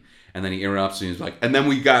Interlaken? And then he interrupts and he's like, and then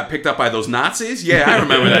we got picked up by those Nazis? Yeah, I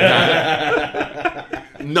remember that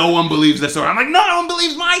time. No one believes this story. I'm like, no one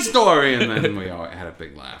believes my story. And then we all had a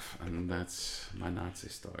big laugh. And that's my Nazi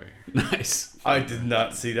story. Nice. I did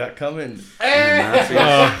not see that coming.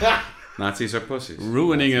 Nazis are pussies.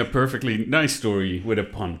 Ruining a perfectly nice story with a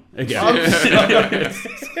pun again.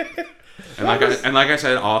 And like I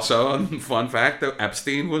said, also fun fact that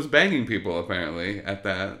Epstein was banging people apparently at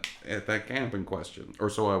that camp in question, or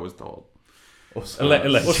so I was told.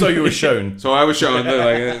 So you were shown. So I was shown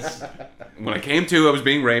that when I came to, I was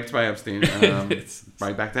being raped by Epstein.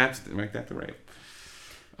 Right back to rape.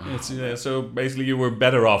 So basically, you were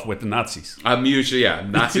better off with the Nazis. I'm usually,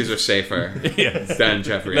 Nazis are safer than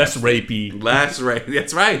Jeffrey. Less rapey. Less rape.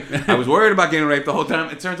 That's right. I was worried about getting raped the whole time.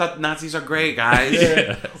 It turns out Nazis are great, guys.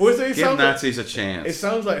 Yeah. Well, so give Nazis a chance. It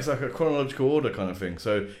sounds like it's like a chronological order kind of thing.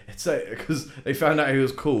 So it's like, because they found out he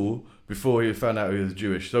was cool before he found out he was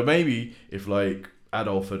Jewish. So maybe if like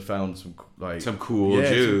Adolf had found some cool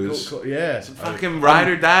Jews, some fucking ride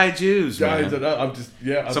or die Jews, man. I don't know.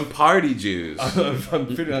 Some party Jews. I'm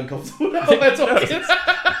feeling uncomfortable now. That's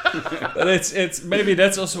But it's maybe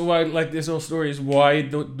that's also why like this whole story is why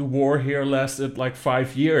the war here lasted like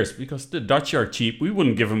 5 years, because the Dutch are cheap. We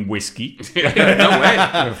wouldn't give them whiskey. No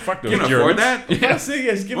way. Fuck those you can Germans. afford that? Yes,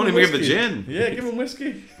 give Won't him even give whiskey. the gin. Yeah, give him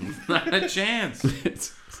whiskey. Not a chance.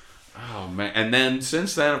 Oh man! And then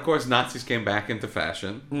since then, of course, Nazis came back into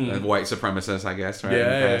fashion. And white supremacists, I guess, right? Yeah,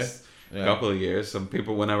 in the past couple of years. Some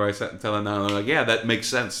people, whenever I tell them now, they're like, "Yeah, that makes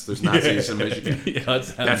sense. There's Nazis in Michigan.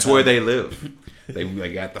 That's where they live. They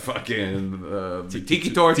got the fucking tiki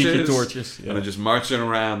torches. Tiki torches. Yeah. And they're just marching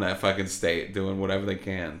around that fucking state, doing whatever they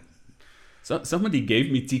can." So, somebody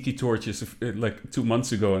gave me tiki torches like 2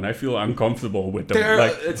 months ago, and I feel uncomfortable with them.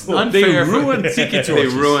 It's unfair. They ruined tiki torches. They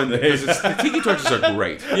ruined because the tiki torches are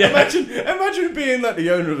great. Yeah. Imagine being like the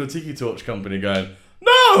owner of the tiki torch company going,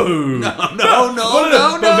 no.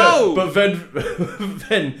 But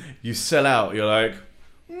then you sell out. You're like,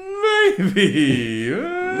 maybe.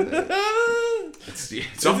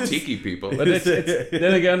 It's all tiki people. But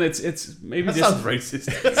then again, it's maybe that sounds racist.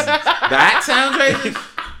 That sounds racist.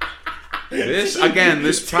 This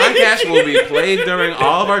podcast will be played during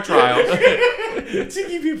all of our trials.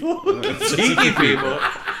 Tiki people. Tiki people.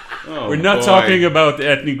 Oh, we're not talking about the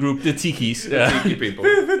ethnic group, the Tikis. Tiki people.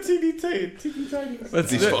 The tiki tinies.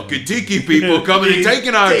 These fucking tiki people coming and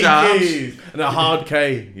taking our jobs. And a hard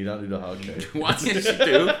K. You don't need a hard K. What did you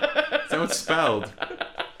do? That's how it's spelled.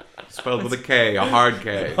 Spelled with a K, a hard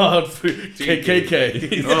K. Hard food.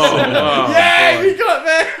 KKK. Oh, yeah, boy. we got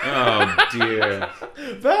there. Oh, dear.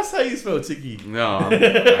 That's how you spell tiki. No, I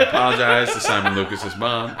apologize to Simon Lucas's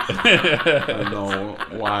mom. I don't know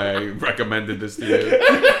why I recommended this to you.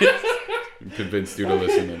 I'm convinced you to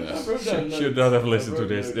listen to this. Should not have listened to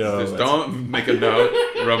this. No, Just don't make a note.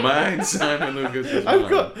 Remind Simon Lucas's mom.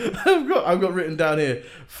 I've got written down here,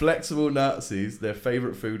 flexible Nazis, their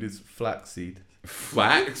favourite food is flaxseed.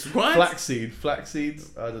 Flax? What?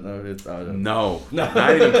 Flaxseeds? I don't know. No.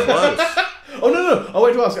 Not even close. No. I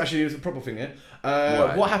wanted to ask, actually, it's a proper thing here.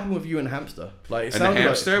 What happened with you and hamster? Like, And the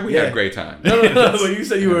hamster? We had a great time. No. But you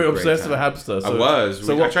said you were obsessed with a hamster. I was.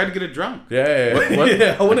 I tried to get it drunk. Yeah. What?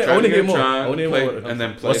 I want to hear more. And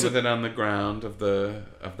then played with it on the ground of the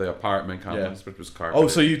apartment complex, which was carpeted. Oh,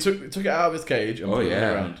 so you took it out of its cage and put it on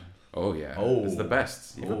the ground. Oh, yeah. It's the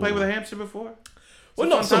best. You ever played with a hamster before? Well,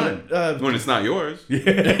 not something. When it's not yours.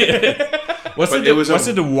 Was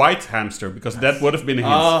it a white hamster? Because that would have been his. It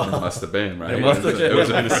must have been, right? It was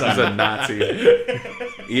a Nazi.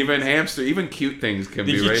 Even cute things can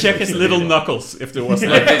be racist. Did you check his little knuckles if there was? See,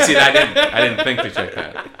 I didn't think to check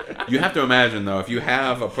that. You have to imagine though, if you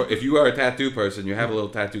are a tattoo person, you have a little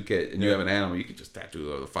tattoo kit, and you have an animal, you can just tattoo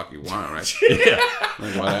whatever the fuck you want, right?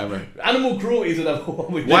 Like whatever. Animal cruelty is another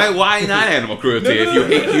one. Why not animal cruelty? If you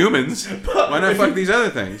hate humans, why not fuck these other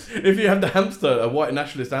things? If you have the hamster, a white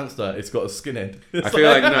nationalist hamster, it's got a skinhead. I feel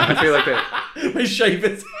like that. They shave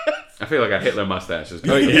it. I feel like a Hitler mustache is.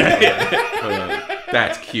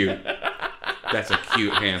 That's cute. That's a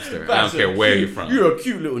cute hamster. I don't care where you're from. You're a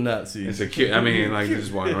cute little Nazi. It's a cute. I mean, like you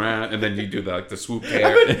just walk around, and then you do the swoop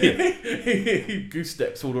hair. Goose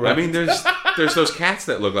steps all around. I mean, there's those cats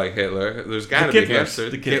that look like Hitler. There's got to be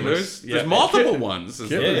hamsters. The Kittlers. There's multiple ones.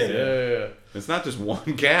 Yeah. It's not just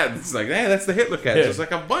one cat. It's like, hey, that's the Hitler cat. It's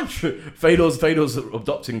like a bunch. Fedor's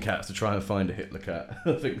adopting cats to try and find a Hitler cat.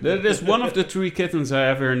 I think there's one of the 3 kittens I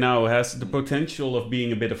have here now has the potential of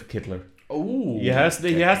being a bit of a Kittler. Oh, he has the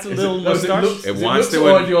little mustache. It wants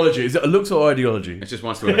to ideology. Is it a looks or ideology? It just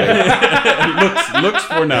wants to invade. looks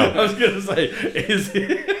for now. I was gonna say,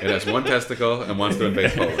 it has one testicle and wants to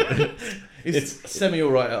invade Poland. It's semi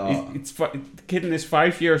alright at art. The kitten is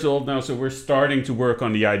 5 years old now, so we're starting to work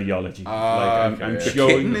on the ideology. I'm showing. The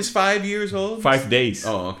kitten is 5 years old. 5 days.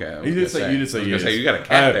 Oh, okay. You did say years. You got a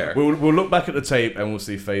cat there. We'll look back at the tape and we'll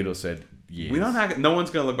see Fedor said years. We don't have. No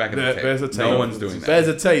one's gonna look back at the tape. There's a tape. No one's doing that. There's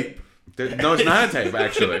a tape. No, it's not a tape.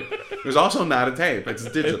 Actually, there's also not a tape. It's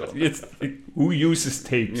digital. Who uses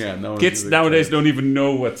tapes? Yeah, no. Kids nowadays don't even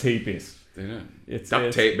know what tape is. They don't. It's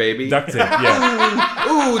duct tape, baby. Duct tape. Yeah.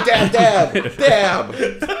 Ooh,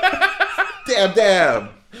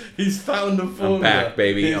 dab. He's found the formula. I'm back,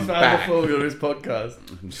 baby. He's I'm found back. the formula of his podcast.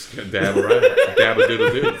 I'm just gonna dab around. Dab a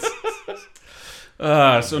doodle dudes.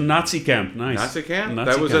 So Nazi camp, nice. Nazi camp?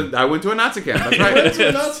 Nazi camp. I went to a Nazi camp.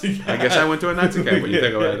 That's right. I guess I went to a Nazi camp when you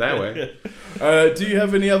think about it that way. Do you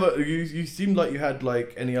have any other? You seemed like you had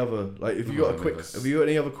like any other like if you got a quick. Have you got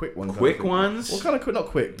any other quick ones? Quick ones? What kind of quick? Not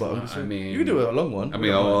quick, but I mean, you can do a long one. I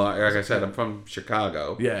mean, like I said, I'm from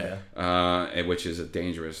Chicago. Yeah. Which is a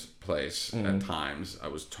dangerous place at times. I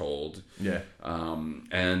was told. Yeah.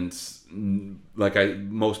 And like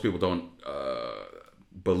most people don't.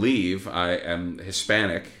 Believe I am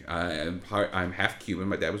Hispanic. I'm half Cuban.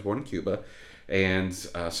 My dad was born in Cuba, and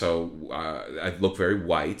so I look very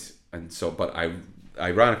white. And so, but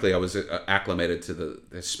ironically, I was acclimated to the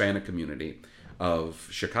Hispanic community of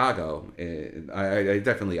Chicago. I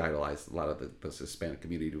definitely idolized a lot of the Hispanic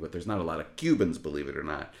community, but there's not a lot of Cubans, believe it or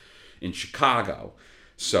not, in Chicago.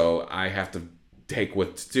 So I have to take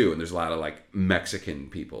what to do, and there's a lot of like Mexican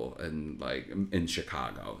people in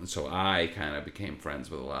Chicago, and so I kind of became friends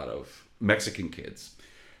with a lot of Mexican kids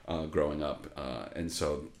growing up, and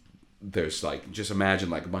so there's like, just imagine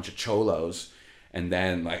like a bunch of cholos, and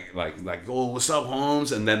then like oh, what's up,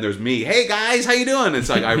 Holmes, and then there's me, hey guys, how you doing? It's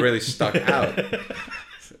like I really stuck out,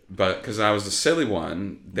 but because I was the silly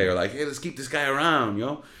one, they were like, hey, let's keep this guy around,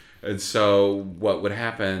 and so what would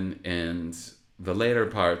happen and the later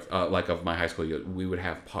part, of my high school year, we would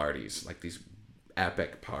have parties, like these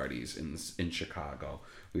epic parties in Chicago.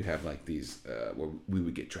 We'd have like these where we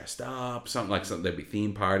would get dressed up. There'd be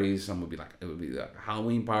theme parties. It would be like a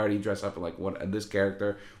Halloween party, dress up like this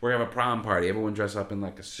character. We're gonna have a prom party. Everyone dress up in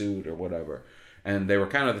like a suit or whatever. And they were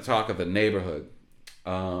kind of the talk of the neighborhood,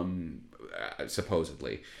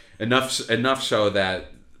 supposedly. Enough so that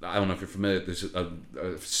I don't know if you're familiar. There's a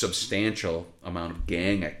substantial amount of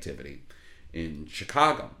gang activity in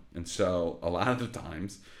Chicago, and so a lot of the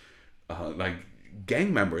times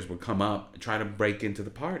gang members would come up and try to break into the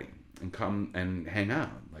party and come and hang out,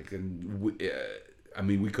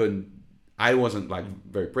 we couldn't, I wasn't like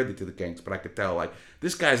very privy to the gangs, but I could tell like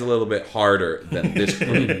this guy's a little bit harder than this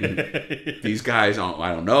group. These guys,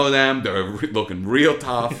 I don't know them, they're looking real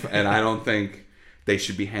tough, and I don't think they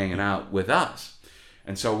should be hanging out with us.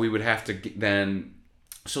 And so we would have to then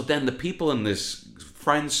the people in this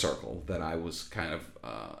friend circle that I was kind of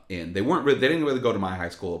in, they didn't really go to my high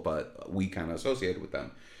school, but we kind of associated with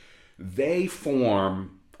them. They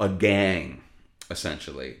form a gang,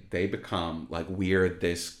 essentially. They become like, we're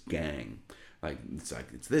this gang.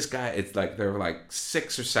 It's this guy. It's like there were like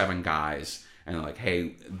 6 or 7 guys, and they're like,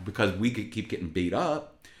 hey, because we could keep getting beat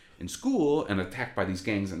up in school and attacked by these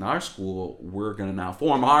gangs in our school, we're gonna now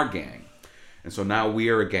form our gang. And so now we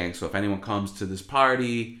are a gang. So if anyone comes to this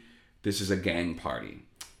party, this is a gang party.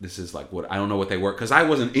 This is like I don't know what they were, because I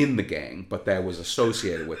wasn't in the gang, but that was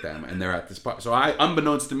associated with them, and they're at this party. So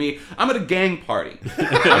unbeknownst to me, I'm at a gang party.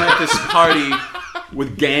 I'm at this party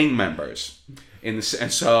with gang members, and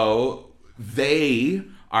so they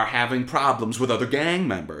are having problems with other gang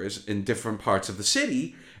members in different parts of the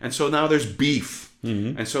city, and so now there's beef,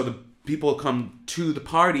 and so the people come to the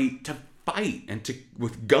party to fight and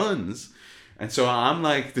with guns. And so I'm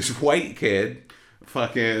like this white kid,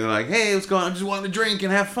 fucking like, hey, what's going on? I just wanted to drink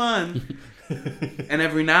and have fun. And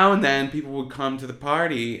every now and then, people would come to the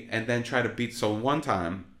party and then try to beat. So one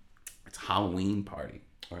time, it's a Halloween party,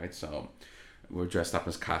 all right? So we're dressed up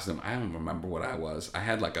as costume. I don't remember what I was. I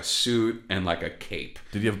had like a suit and like a cape.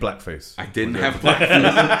 Did you have blackface? I didn't have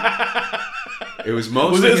blackface. It was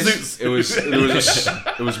mostly it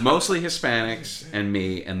was mostly Hispanics and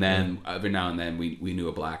me, and then every now and then we knew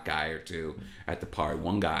a black guy or two at the party.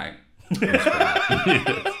 One guy.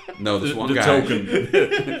 No, this one guy. Token.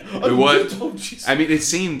 It was. I mean, it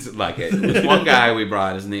seemed like it. It was one guy we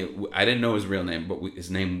brought. His name. I didn't know his real name, but his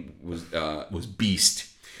name was Beast.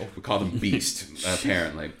 We called him Beast.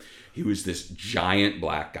 Apparently, he was this giant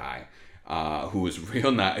black guy who was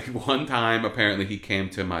real nice. One time, apparently, he came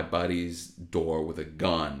to my buddy's door with a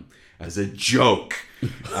gun as a joke. He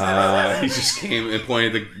just came and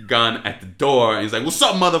pointed the gun at the door, and he's like, "What's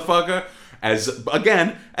up, motherfucker?" As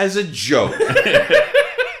a joke.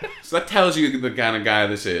 So that tells you the kind of guy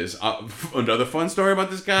this is. Another fun story about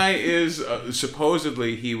this guy is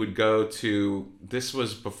supposedly he would go to, this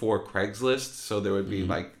was before Craigslist, so there would be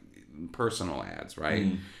like personal ads,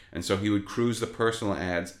 right? And so he would cruise the personal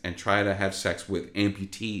ads and try to have sex with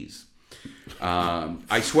amputees.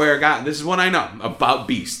 I swear to God, this is what I know about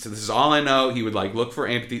Beast. This is all I know. He would like look for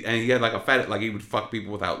amputees, and he had like a fetish, like he would fuck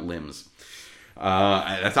people without limbs.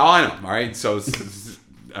 That's all I know. All right. So,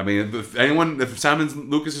 I mean, if Simon's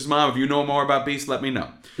Lucas's mom, if you know more about Beast, let me know.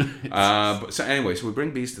 So anyway, so we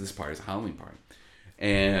bring Beast to this party. It's a Halloween party,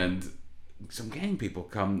 and some gang people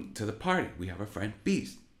come to the party. We have our friend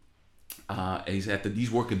Beast. And he's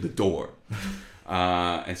working the door,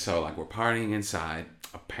 and so like we're partying inside.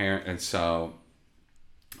 And so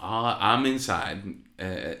I'm inside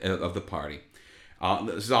of the party.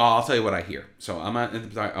 So I'll tell you what I hear. So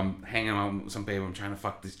I'm hanging out with some babe. I'm trying to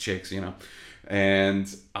fuck these chicks, you know, and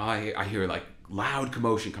I hear like loud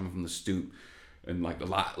commotion coming from the stoop, and like a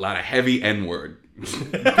lot of heavy N-word.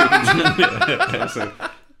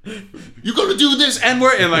 You gonna do this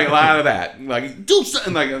N-word, and like a lot of that, like do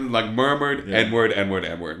something, like murmured N-word,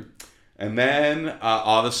 and then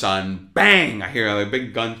all of a sudden, bang! I hear a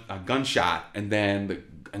big gunshot, and then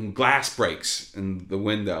glass breaks in the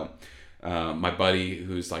window. My buddy,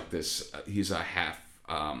 who's like this, he's like half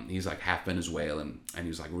Venezuelan, and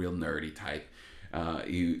he's like real nerdy type.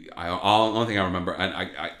 Only thing I remember, and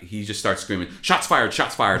he just starts screaming, "Shots fired!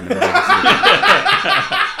 Shots fired!"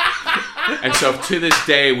 And so to this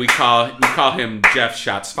day, we call him Jeff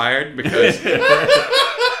Shots Fired, because he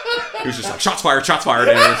was just like, "Shots fired! Shots fired!"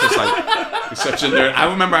 And it was just like, he's such a nerd. I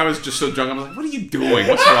remember I was just so drunk. I was like, "What are you doing?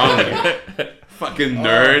 What's wrong with you? Fucking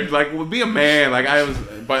nerd! Like, well, be a man!" Like I was.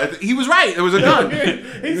 But he was right. There was a gun.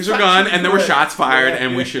 There was a gun, and there were shots fired,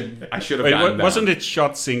 and I should have gotten down. Wasn't it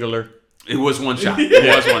shot singular? It was one shot.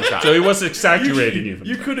 It was one shot. So he was exaggerating even.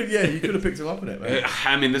 You could have picked him up on it, man.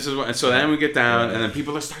 I mean, this is what. So then we get down, and then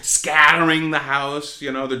people start scattering the house.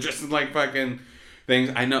 You know, they're dressed in like fucking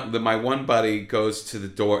things. I know that my one buddy goes to the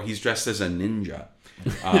door. He's dressed as a ninja,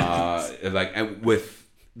 with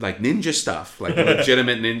like ninja stuff, like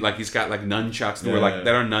legitimate ninja. Like he's got like nunchucks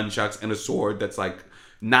that are nunchucks, and a sword that's like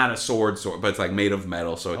not a sword, but it's like made of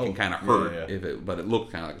metal, so it can kind of hurt but it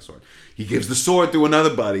looked kind of like a sword. He gives the sword to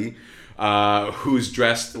another buddy, who's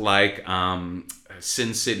dressed like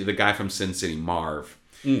Sin City, the guy from Sin City, Marv.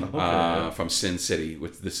 From Sin City,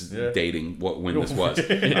 which this is dating when this was.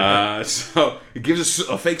 So he gives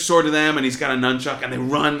a fake sword to them, and he's got a nunchuck, and they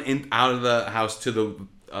run out of the house to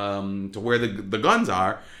where the guns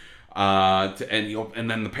are. And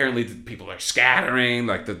then apparently the people are scattering,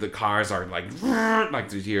 like the cars are like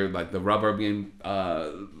you hear like the rubber being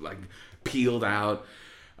like peeled out,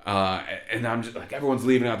 and I'm just like, everyone's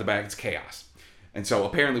leaving out the back. It's chaos. And so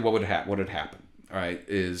apparently what had happened, all right,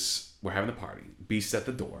 is we're having a party. Beast at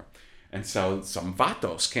the door, and so some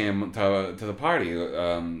vatos came to the party.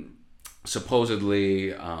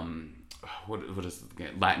 Supposedly, what is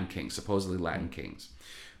it? Latin Kings. Supposedly Latin Kings.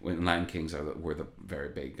 When Latin Kings were the very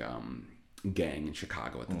big gang in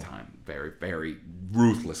Chicago at the time, very, very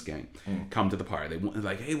ruthless gang, come to the party. They're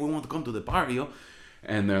like, "Hey, we want to come to the party, yo."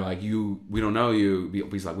 And they're like, we don't know you.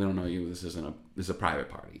 He's like, "We don't know you. This is a private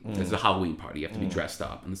party. It's a Halloween party. You have to be dressed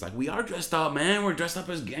up." And it's like, "We are dressed up, man. We're dressed up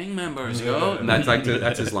as gang members, yo." And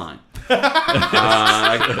that's his line. We're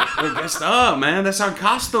dressed up, man. That's our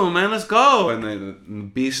costume, man. Let's go. And then the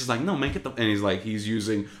Beast is like, "No, make it." And he's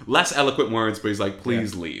using less eloquent words, but he's like,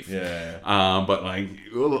 "Please leave." But like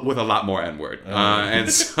with a lot more N-word. And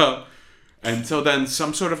so then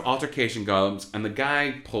some sort of altercation goes, and the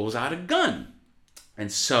guy pulls out a gun. And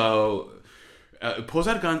so pulls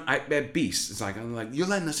out a gun at Beast. I'm like, "You're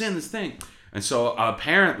letting us in this thing." And so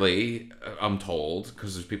apparently, I'm told,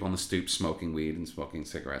 because there's people on the stoop smoking weed and smoking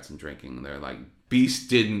cigarettes and drinking, and they're like, Beast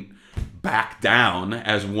didn't back down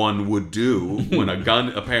as one would do when a gun,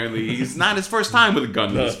 apparently, it's not his first time with a gun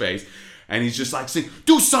in his face. And he's just like saying,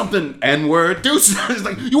 do something, N-word, do something. He's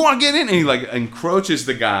like, you want to get in? And he like encroaches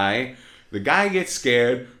the guy. The guy gets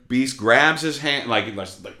scared. Beast grabs his hand, like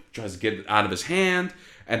tries to get it out of his hand.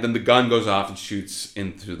 And then the gun goes off and shoots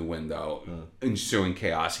into the window, ensuing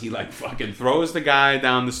chaos. He like fucking throws the guy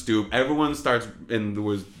down the stoop. Everyone starts, and there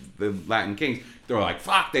was the Latin Kings. They're like,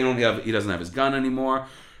 fuck, he doesn't have his gun anymore.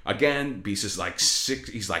 Again, Beast is like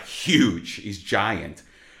he's like huge. He's giant.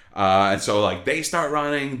 And so like they start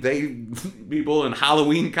running. People in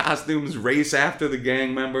Halloween costumes race after the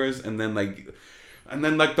gang members, and then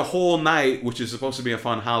the whole night, which is supposed to be a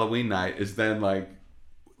fun Halloween night, is then like,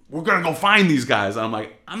 we're gonna go find these guys. And I'm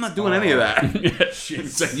like, I'm not doing any of that.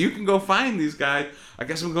 It's like, you can go find these guys. I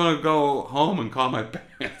guess I'm gonna go home and call my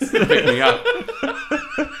parents to pick me up.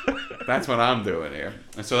 That's what I'm doing here.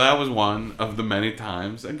 And so that was one of the many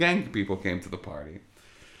times a gang people came to the party.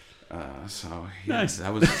 So yeah, nice.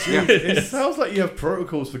 That was It sounds like you have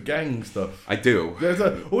protocols for gang stuff. I do. There's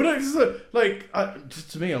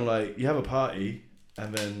just to me, I'm like, you have a party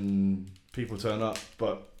and then people turn up,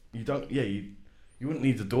 but you don't. Yeah, you wouldn't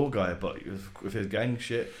need the door guy, but if there's gang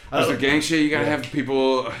shit. If there's gang shit, you gotta have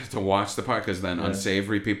people to watch the party, because then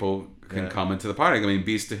unsavory people can come into the party. I mean,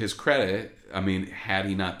 Beast, to his credit, I mean, had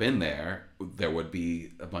he not been there, there would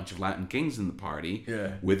be a bunch of Latin Kings in the party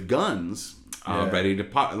with guns ready to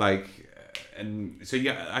pop. Like, and so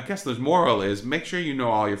I guess the moral is, make sure you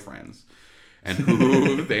know all your friends and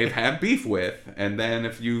who they've had beef with, and then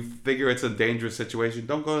if you figure it's a dangerous situation,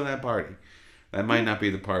 don't go to that party. That might not be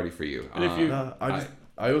the party for you. And if you, I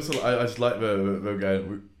just like the guy.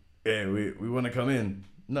 We want to come in.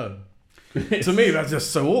 No, to me that's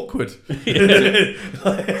just so awkward.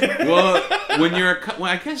 Well,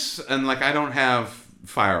 I guess, and like, I don't have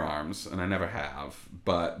firearms, and I never have.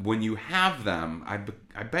 But when you have them, I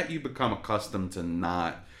bet you become accustomed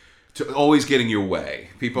to always getting your way.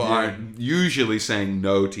 People are usually saying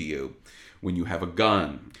no to you when you have a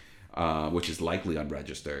gun. Which is likely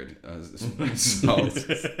unregistered. So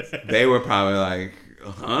they were probably like,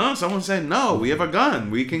 huh? Someone said, no, we have a gun.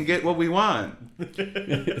 We can get what we want.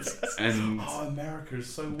 And America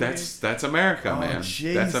is so weird. That's America, man.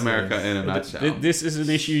 Jesus. That's America in a nutshell. This is an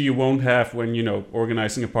issue you won't have when,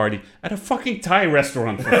 organizing a party at a fucking Thai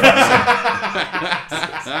restaurant. For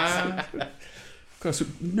fuck's sake. Because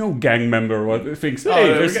no gang member thinks,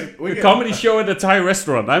 hey, there's a comedy show at a Thai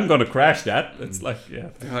restaurant. I'm going to crash that. It's like,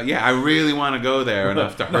 I really want to go there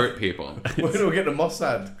enough to hurt people. We're going to get the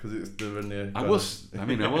Mossad because it's the... I will say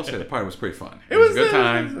the party was pretty fun. It was a good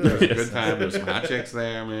time. It was a good time. There was some hot chicks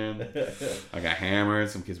there, man. I got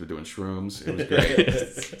hammered. Some kids were doing shrooms. It was great.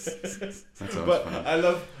 That's always fun. I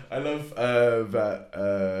love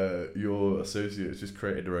that your associates just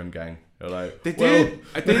created their own gang. They're like, they did.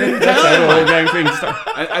 I didn't tell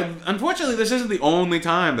them. Unfortunately, this isn't the only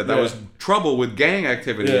time that was trouble with gang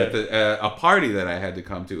activity at a party that I had to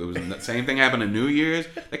come to. It was the same thing happened at New Year's.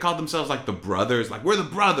 They called themselves like the Brothers. Like, we're the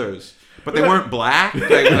Brothers. But they weren't black.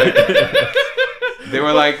 They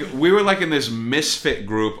were like, we were like in this misfit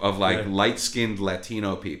group of like light-skinned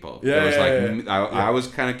Latino people. I was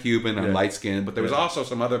kind of Cuban and light-skinned, but there was also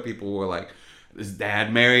some other people who were like, his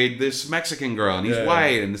dad married this Mexican girl and he's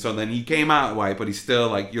white, and so then he came out white, but he's still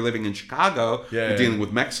like, you're living in Chicago, you're dealing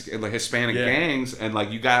with Mexican, like Hispanic gangs, and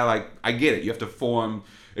like, you gotta like, I get it, you have to form,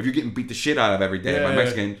 if you're getting beat the shit out of every day by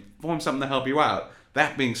Mexican, form something to help you out.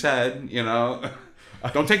 That being said,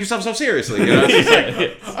 don't take yourself so seriously. It's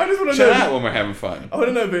like, I just want to know that when we're having fun. I want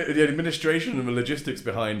to know the administration and the logistics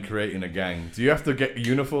behind creating a gang. Do you have to get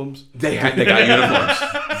uniforms? They got uniforms.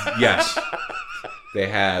 Yes. They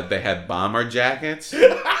had bomber jackets,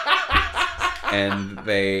 and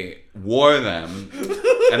they wore them,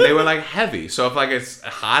 and they were like heavy. So if like it's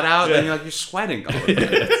hot out, then you're sweating all the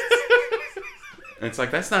time. And it's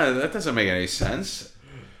like, that doesn't make any sense.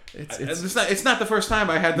 It's not the first time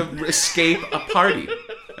I had to escape a party.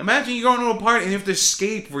 Imagine you go into a party and you have to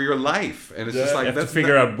escape for your life, and it's just like, you have to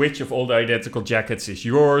figure out which of all the identical jackets is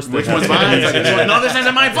yours. Which one's mine? No, this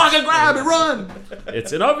isn't mine. Fucking grab it, run!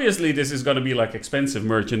 And obviously this is going to be like expensive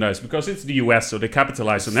merchandise because it's the US, so they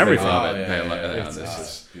capitalize on everything.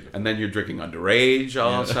 And then you're drinking underage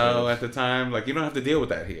also at the time. Like, you don't have to deal with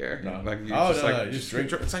that here. No. Like, you just drink.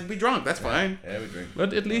 It's like, be drunk. That's fine. Yeah, we drink.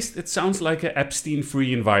 But at least it sounds like an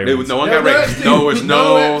Epstein-free environment. No one got raped. No, it was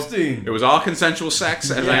no Epstein. It was all consensual sex,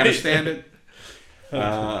 as I understand it.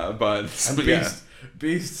 But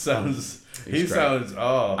Beast sounds He sounds.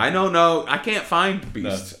 Oh, I don't know. I can't find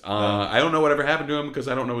Beast. No. I don't know whatever happened to him because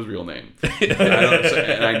I don't know his real name.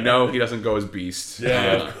 And I know he doesn't go as Beast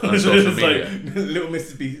on social media. Like, little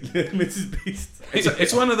Mrs. Beast. Mrs. Beast.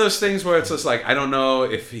 It's one of those things where it's just like I don't know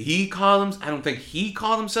if he called him. I don't think he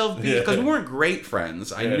called himself Beast because we weren't great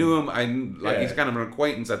friends. I knew him. He's kind of an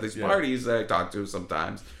acquaintance at these parties that I talk to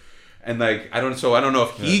sometimes. And like I don't know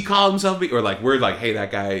if he called himself Beast or like we're like, hey,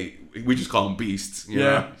 that guy. We just call him Beast. You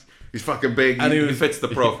know? He's fucking big. And he fits the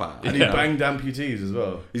profile. And he banged amputees as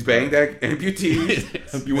well. He's banged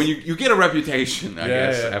amputees. When you get a reputation, I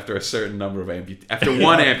guess, after a certain number of amputees. After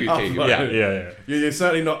one amputee. You're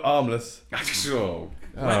certainly not armless. That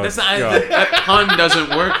pun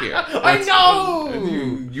doesn't work here. I know!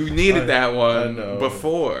 You needed that one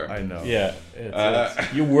before. I know. Yeah.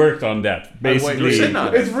 You worked on that. Basically.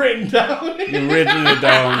 It's written down. You've written it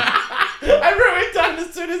down. I wrote it down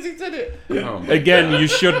as soon as he said it. Again, you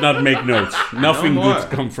should not make notes. Nothing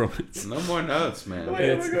good come from it. No more notes, man. Wait,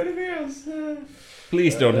 have I got anything else?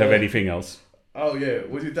 Please don't have anything else. Oh yeah,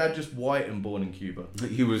 was your dad just white and born in Cuba?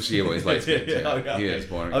 He was light skinned. He is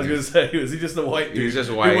born. I was gonna say, was he just a white dude? He was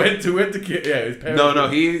just white. He went to Cuba. Yeah, his parents. No,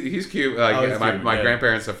 he's Cuban. Like my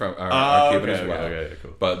grandparents are Cuban as well. Okay,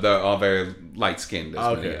 cool. But they're all very light skinned,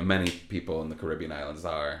 as many people in the Caribbean islands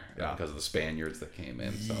are because of the Spaniards that came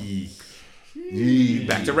in. So.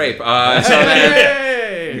 Back to rape.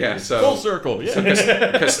 So full circle. Yeah. So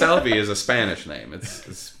Castelvi is a Spanish name.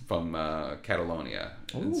 It's from Catalonia,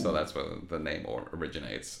 and so that's where the name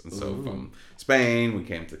originates. And so from Spain, we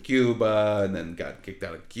came to Cuba, and then got kicked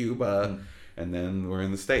out of Cuba, and then we're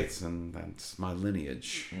in the States, and that's my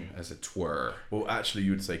lineage, as it were. Well, actually,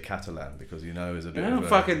 you would say Catalan because is a bit. Don't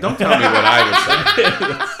tell me what I would say.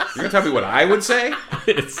 You're gonna tell me what I would say?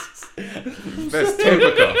 That's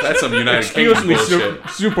typical. That's some United Kingdom bullshit.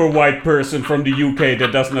 Super white person from the UK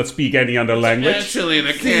that does not speak any other language. Actually, in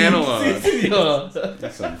a catalog.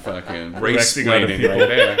 That's some fucking race explaining right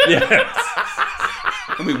there. Yeah.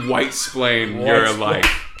 Let me white-splain your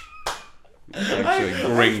life. Actually,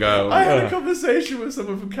 gringo. I had a conversation with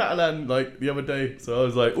someone from Catalan like the other day, so I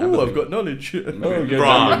was like, "Oh, I've got knowledge."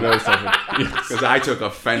 Wrong, because I took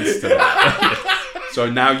offense to that. So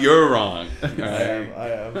now you're wrong. I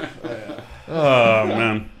am. Oh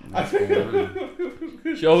man.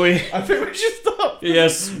 Shall we? I think we should stop.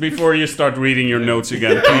 Yes, before you start reading your notes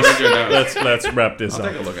again, please. Let's wrap this up.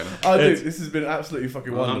 I'll take a look at it. Oh, dude, this has been absolutely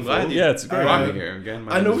fucking wonderful. I'm glad it's great. brought me here again.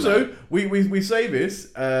 And also, we say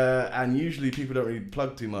this, and usually people don't really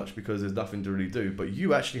plug too much because there's nothing to really do. But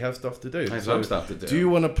you actually have stuff to do. I have some stuff to do. Do you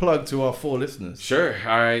want to plug to our 4 listeners? Sure.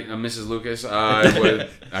 All right, Mrs. Lucas.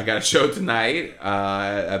 I got a show tonight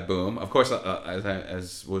at Boom. Of course,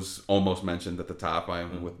 as was almost mentioned at the top,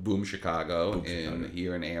 I'm with Boom Chicago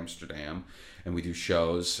here in Amsterdam, and we do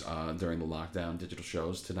shows during the lockdown, digital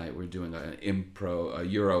shows. Tonight we're doing a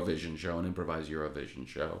Eurovision show, an improvised Eurovision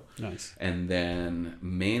show. Nice. And then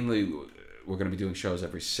mainly we're going to be doing shows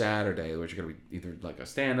every Saturday, which are going to be either like a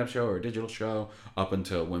stand-up show or a digital show up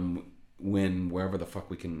until when wherever the fuck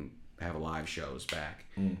we can have live shows back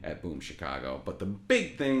at Boom Chicago. But the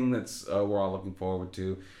big thing that's we're all looking forward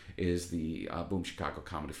to is the Boom Chicago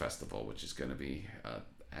Comedy Festival, which is going to be at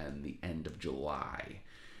the end of July.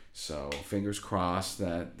 So fingers crossed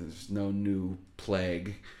that there's no new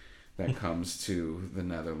plague that comes to the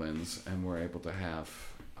Netherlands and we're able to have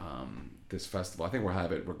this festival. I think we'll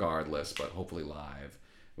have it regardless, but hopefully live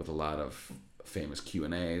with a lot of famous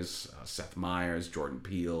Q&As, Seth Meyers, Jordan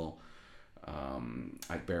Peele,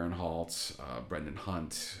 Ike Barinholtz, Brendan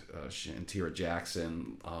Hunt, and Tira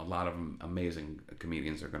Jackson. A lot of amazing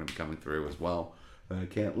comedians are going to be coming through as well. I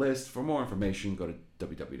can't list. For more information, go to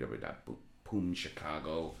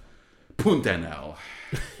www.boomchicago.nl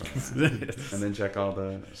and then check all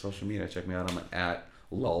the social media. Check me out. I'm at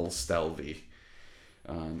lulstelvy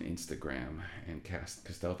on Instagram and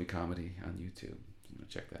Castelvy Comedy on YouTube.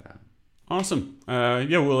 Check that out. Awesome.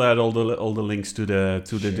 We'll add all the links to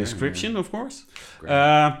the description, of course.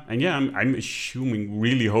 And I'm assuming,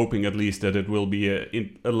 really hoping at least that it will be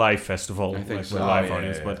a live festival, I think like so. with live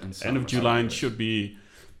audience. But end of July it should be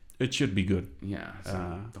good. Yeah.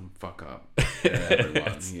 So don't fuck up,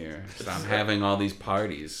 everyone here. Stop having all these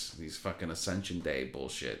parties, these fucking Ascension Day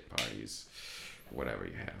bullshit parties, whatever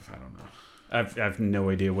you have. I don't know. I have no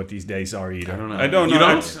idea what these days are either. I don't know. I don't know. You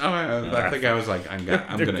don't? I think I was like, I'm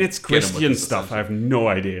gonna. It's Christian stuff. I have no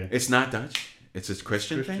idea. It's not Dutch. It's a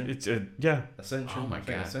Christian thing. It's Ascension. Oh my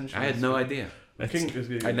god! Ascension. I had no idea.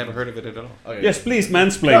 I never heard of it at all. Okay. Yes, please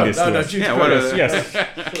mansplain this to us. Yeah, what is it? Yes.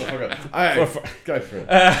 Go for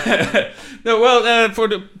it. No, well, for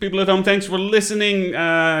the people at home, thanks for listening.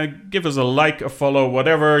 Give us a like, a follow,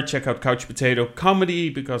 whatever. Check out Couch Potato Comedy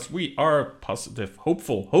because we are positive,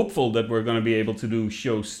 hopeful that we're going to be able to do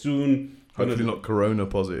shows soon. Hopefully not corona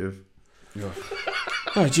positive.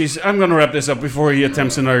 Oh, jeez, I'm going to wrap this up before he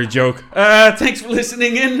attempts another joke. Thanks for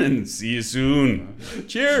listening in and see you soon.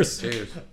 Cheers. Cheers.